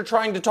you guys are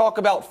trying to talk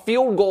about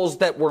field goals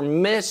that were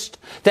missed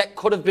that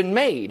could have been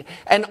made.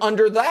 And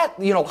under that,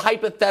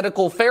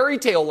 hypothetical fairy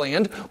tale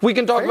land, we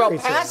can talk about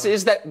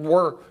passes that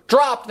were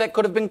dropped that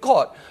could have been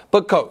caught.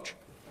 But Coach,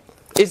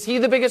 is he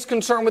the biggest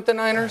concern with the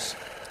Niners?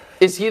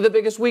 Is he the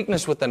biggest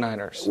weakness with the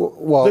Niners?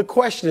 Well, the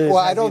question is,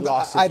 I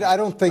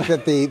don't think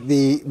that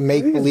the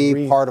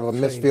make-believe part of a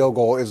missed field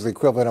goal is the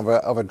equivalent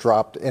of a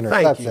dropped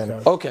interception.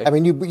 Okay. I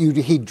mean,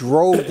 he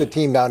drove the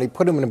team down. He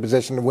put him in a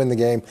position to win the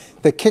game.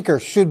 The kicker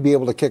should be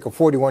able to kick a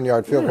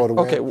 41-yard field goal to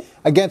win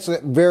against a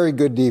very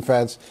good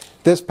defense.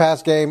 This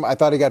past game, I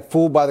thought he got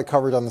fooled by the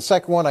coverage on the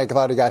second one. I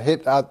thought he got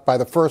hit out by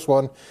the first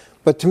one.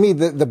 But to me,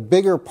 the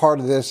bigger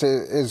part of this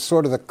is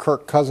sort of the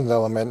Kirk Cousins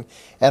element.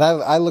 And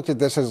I looked at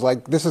this as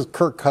like, this is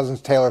Kirk Cousins'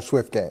 Taylor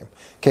Swift game.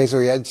 Okay, so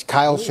he had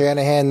Kyle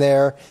Shanahan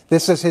there.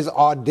 This is his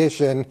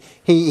audition.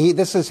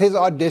 This is his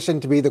audition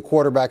to be the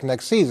quarterback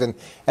next season.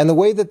 And the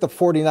way that the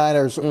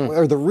 49ers,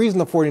 or the reason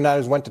the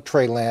 49ers went to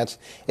Trey Lance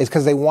is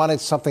because they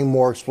wanted something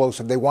more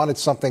explosive. They wanted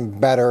something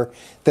better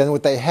than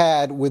what they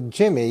had with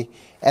Jimmy.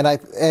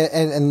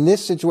 And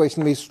this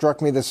situation to me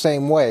struck me the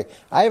same way.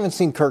 I haven't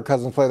seen Kirk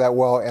Cousins play that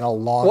well in a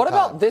long time. What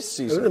about this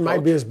season? It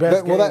might be his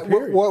best game,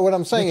 period. What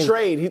I'm saying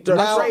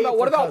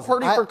what about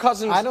Purdy for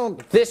Cousins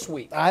this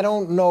week? I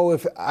don't know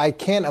if I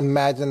can't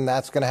imagine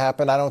that's going to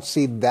happen. I don't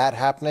see that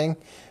happening.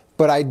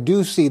 But I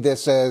do see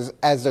this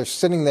as they're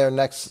sitting there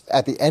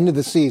at the end of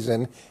the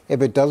season.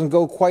 If it doesn't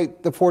go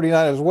quite the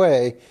 49ers'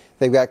 way,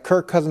 they've got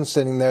Kirk Cousins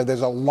sitting there.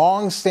 There's a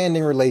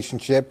long-standing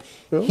relationship.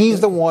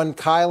 He's the one,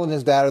 Kyle and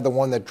his dad are the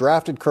one that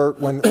drafted Kirk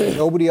when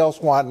nobody else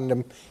wanted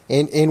him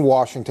in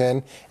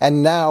Washington.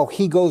 And now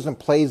he goes and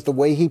plays the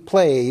way he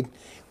played,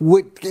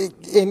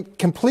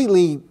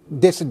 completely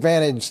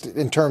disadvantaged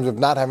in terms of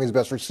not having his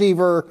best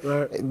receiver,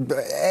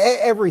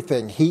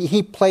 everything.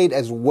 He played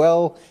as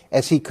well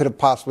as he could have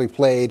possibly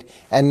played,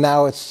 and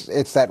now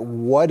it's that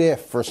what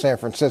if for San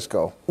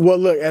Francisco. Well,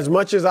 look, as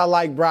much as I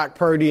like Brock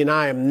Purdy, and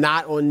I am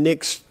not on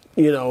Nick's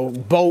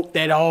boat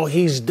that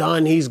he's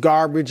done, he's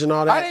garbage and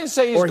all that. I didn't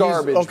say he's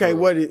garbage. Okay,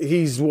 what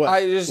is he?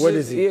 What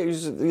is he?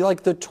 He's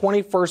like the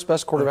 21st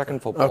best quarterback in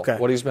football. Okay,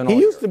 what he's been. He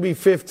used to be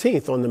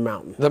 15th on the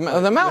mountain. The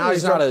mountain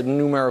is not a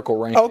numerical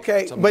ranking.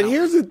 Okay, but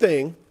here's the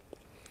thing.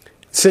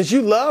 Since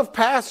you love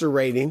passer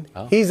rating,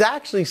 he's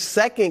actually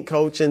second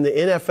coach in the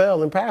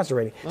NFL in passer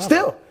rating.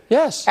 Still.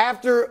 Yes.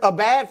 After a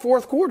bad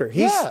fourth quarter.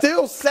 He's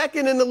still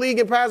second in the league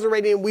in passer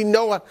rating, and we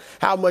know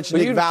how much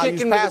Nick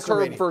values passer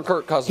rating. For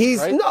Kirk Cousins,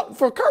 right? No,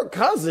 for Kirk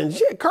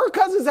Cousins. Yeah, Kirk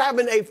Cousins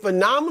having a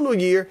phenomenal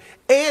year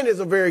and is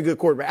a very good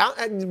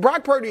quarterback.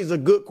 Brock Purdy is a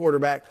good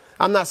quarterback.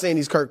 I'm not saying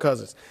he's Kirk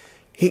Cousins.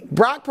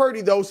 Brock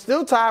Purdy, though,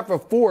 still tied for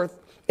fourth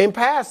in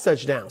pass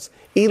touchdowns.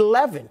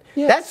 11.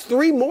 Yes. That's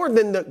 3 more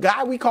than the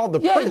guy we call the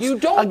Prince. You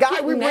don't a guy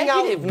get we bring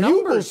out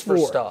numbers for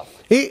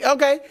stuff.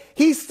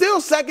 He's still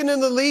second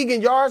in the league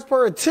in yards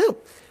per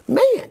attempt.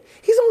 Man,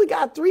 he's only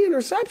got 3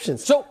 interceptions.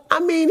 So I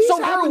mean, he's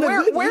having a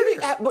good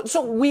year.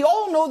 So we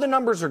all know the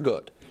numbers are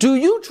good. Do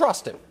you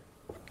trust him?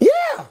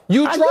 Yeah.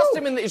 You trust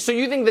him so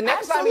you think the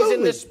next time he's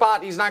in this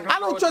spot, he's not going to I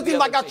don't trust him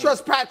like I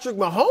trust Patrick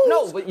Mahomes.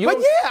 No, but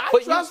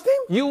I trust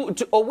him.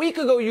 A week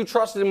ago, you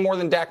trusted him more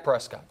than Dak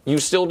Prescott. You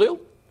still do?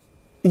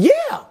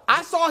 Yeah,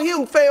 I saw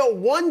him fail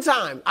one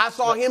time. I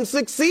saw him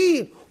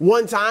succeed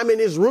one time, and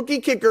his rookie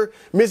kicker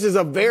misses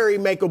a very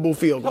makeable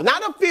field goal.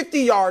 Not a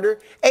 50-yarder,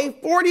 a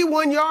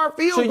 41-yard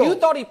field goal. So you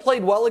thought he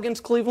played well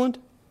against Cleveland?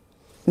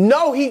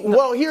 No,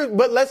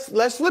 but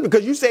let's flip it,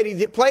 because you said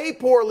he played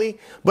poorly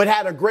but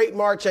had a great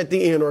march at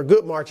the end, or a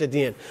good march at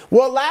the end.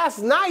 Well, last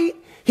night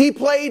he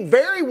played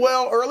very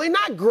well early,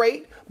 not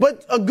great,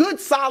 but a good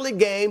solid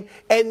game,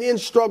 and then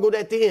struggled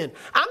at the end.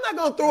 I'm not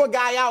going to throw a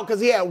guy out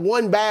because he had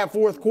one bad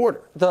fourth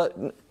quarter.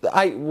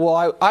 I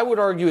would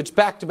argue it's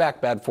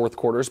back-to-back bad fourth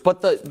quarters,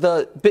 but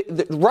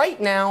right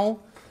now,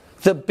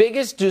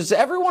 does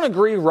everyone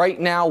agree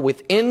right now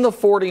within the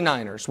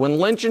 49ers, when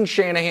Lynch and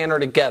Shanahan are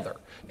together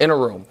in a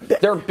room,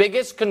 their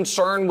biggest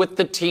concern with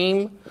the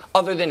team,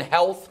 other than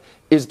health,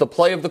 is the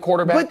play of the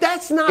quarterback? But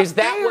that's not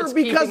fair,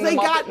 because they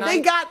got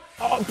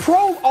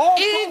pro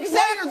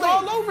players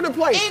all over the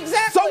place.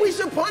 Exactly. So we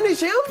should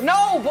punish him?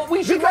 No, but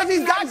we should, because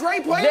he's got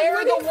great players.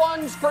 They're the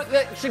ones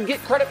that should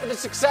get credit for the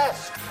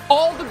success.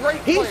 All the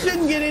great players. He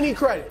shouldn't get any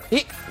credit.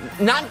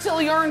 Not until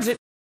he earns it.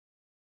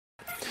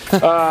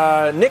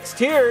 Nick's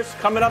Tears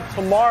coming up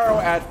tomorrow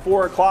at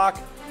 4 o'clock.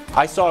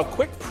 I saw a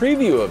quick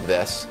preview of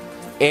this,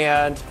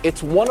 and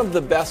it's one of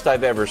the best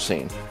I've ever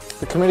seen.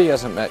 The committee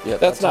hasn't met yet.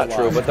 That's not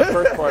true, but the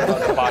first part about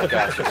the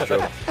podcast is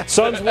true.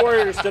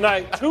 Suns-Warriors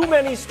tonight. Too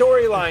many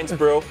storylines,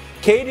 bro.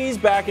 KD's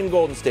back in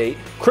Golden State.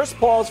 Chris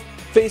Paul's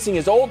facing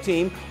his old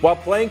team while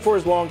playing for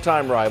his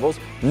longtime rivals.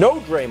 No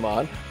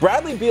Draymond.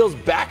 Bradley Beal's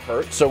back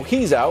hurts, so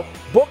he's out.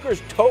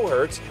 Booker's toe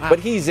hurts,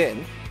 but he's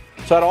in.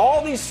 So out of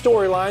all these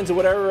storylines and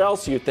whatever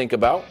else you think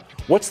about,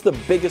 what's the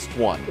biggest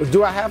one?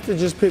 Do I have to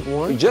just pick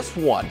one? Just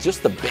one.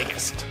 Just the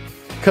biggest.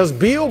 Because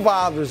Beal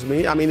bothers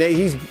me. I mean,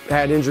 he's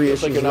had injury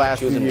issues the last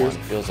few years.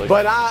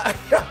 But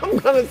I'm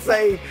going to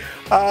say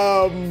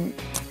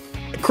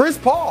Chris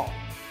Paul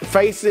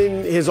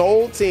facing his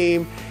old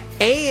team,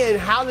 and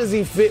how does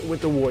he fit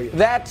with the Warriors?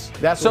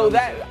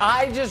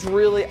 I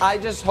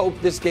just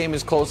hope this game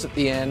is close at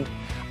the end.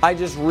 I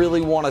just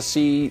really want to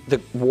see the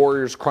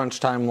Warriors crunch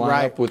time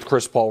lineup with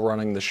Chris Paul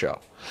running the show.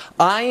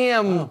 I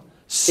am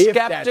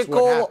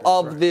skeptical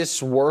of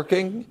this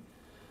working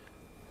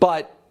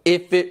But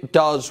if it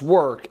does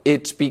work,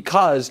 it's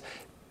because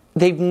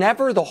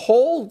the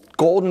whole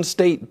Golden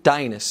State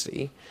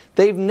dynasty,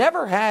 they've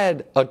never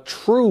had a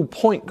true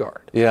point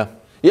guard. Yeah.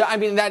 Yeah, I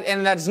mean,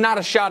 that's not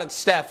a shot at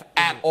Steph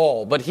at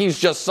all, but he's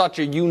just such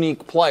a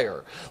unique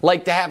player.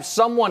 Like, to have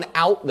someone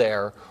out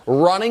there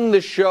running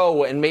the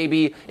show, and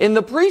maybe in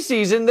the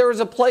preseason, there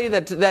was a play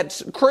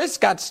that Chris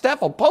got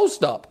Steph a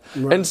post-up,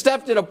 and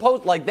Steph did a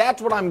post. Like,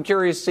 that's what I'm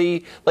curious to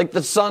see. Like,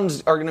 the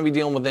Suns are going to be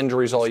dealing with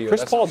injuries all year.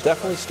 Chris Paul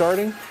definitely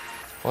starting?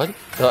 What?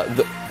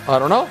 I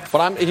don't know,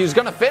 but he's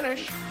going to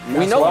finish.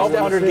 We know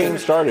 1,200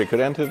 games started. Could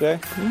end today.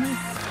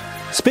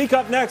 Speak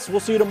up next. We'll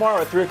see you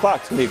tomorrow at 3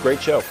 o'clock. It's going to be a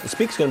great show. The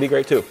Speak's going to be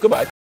great, too. Goodbye.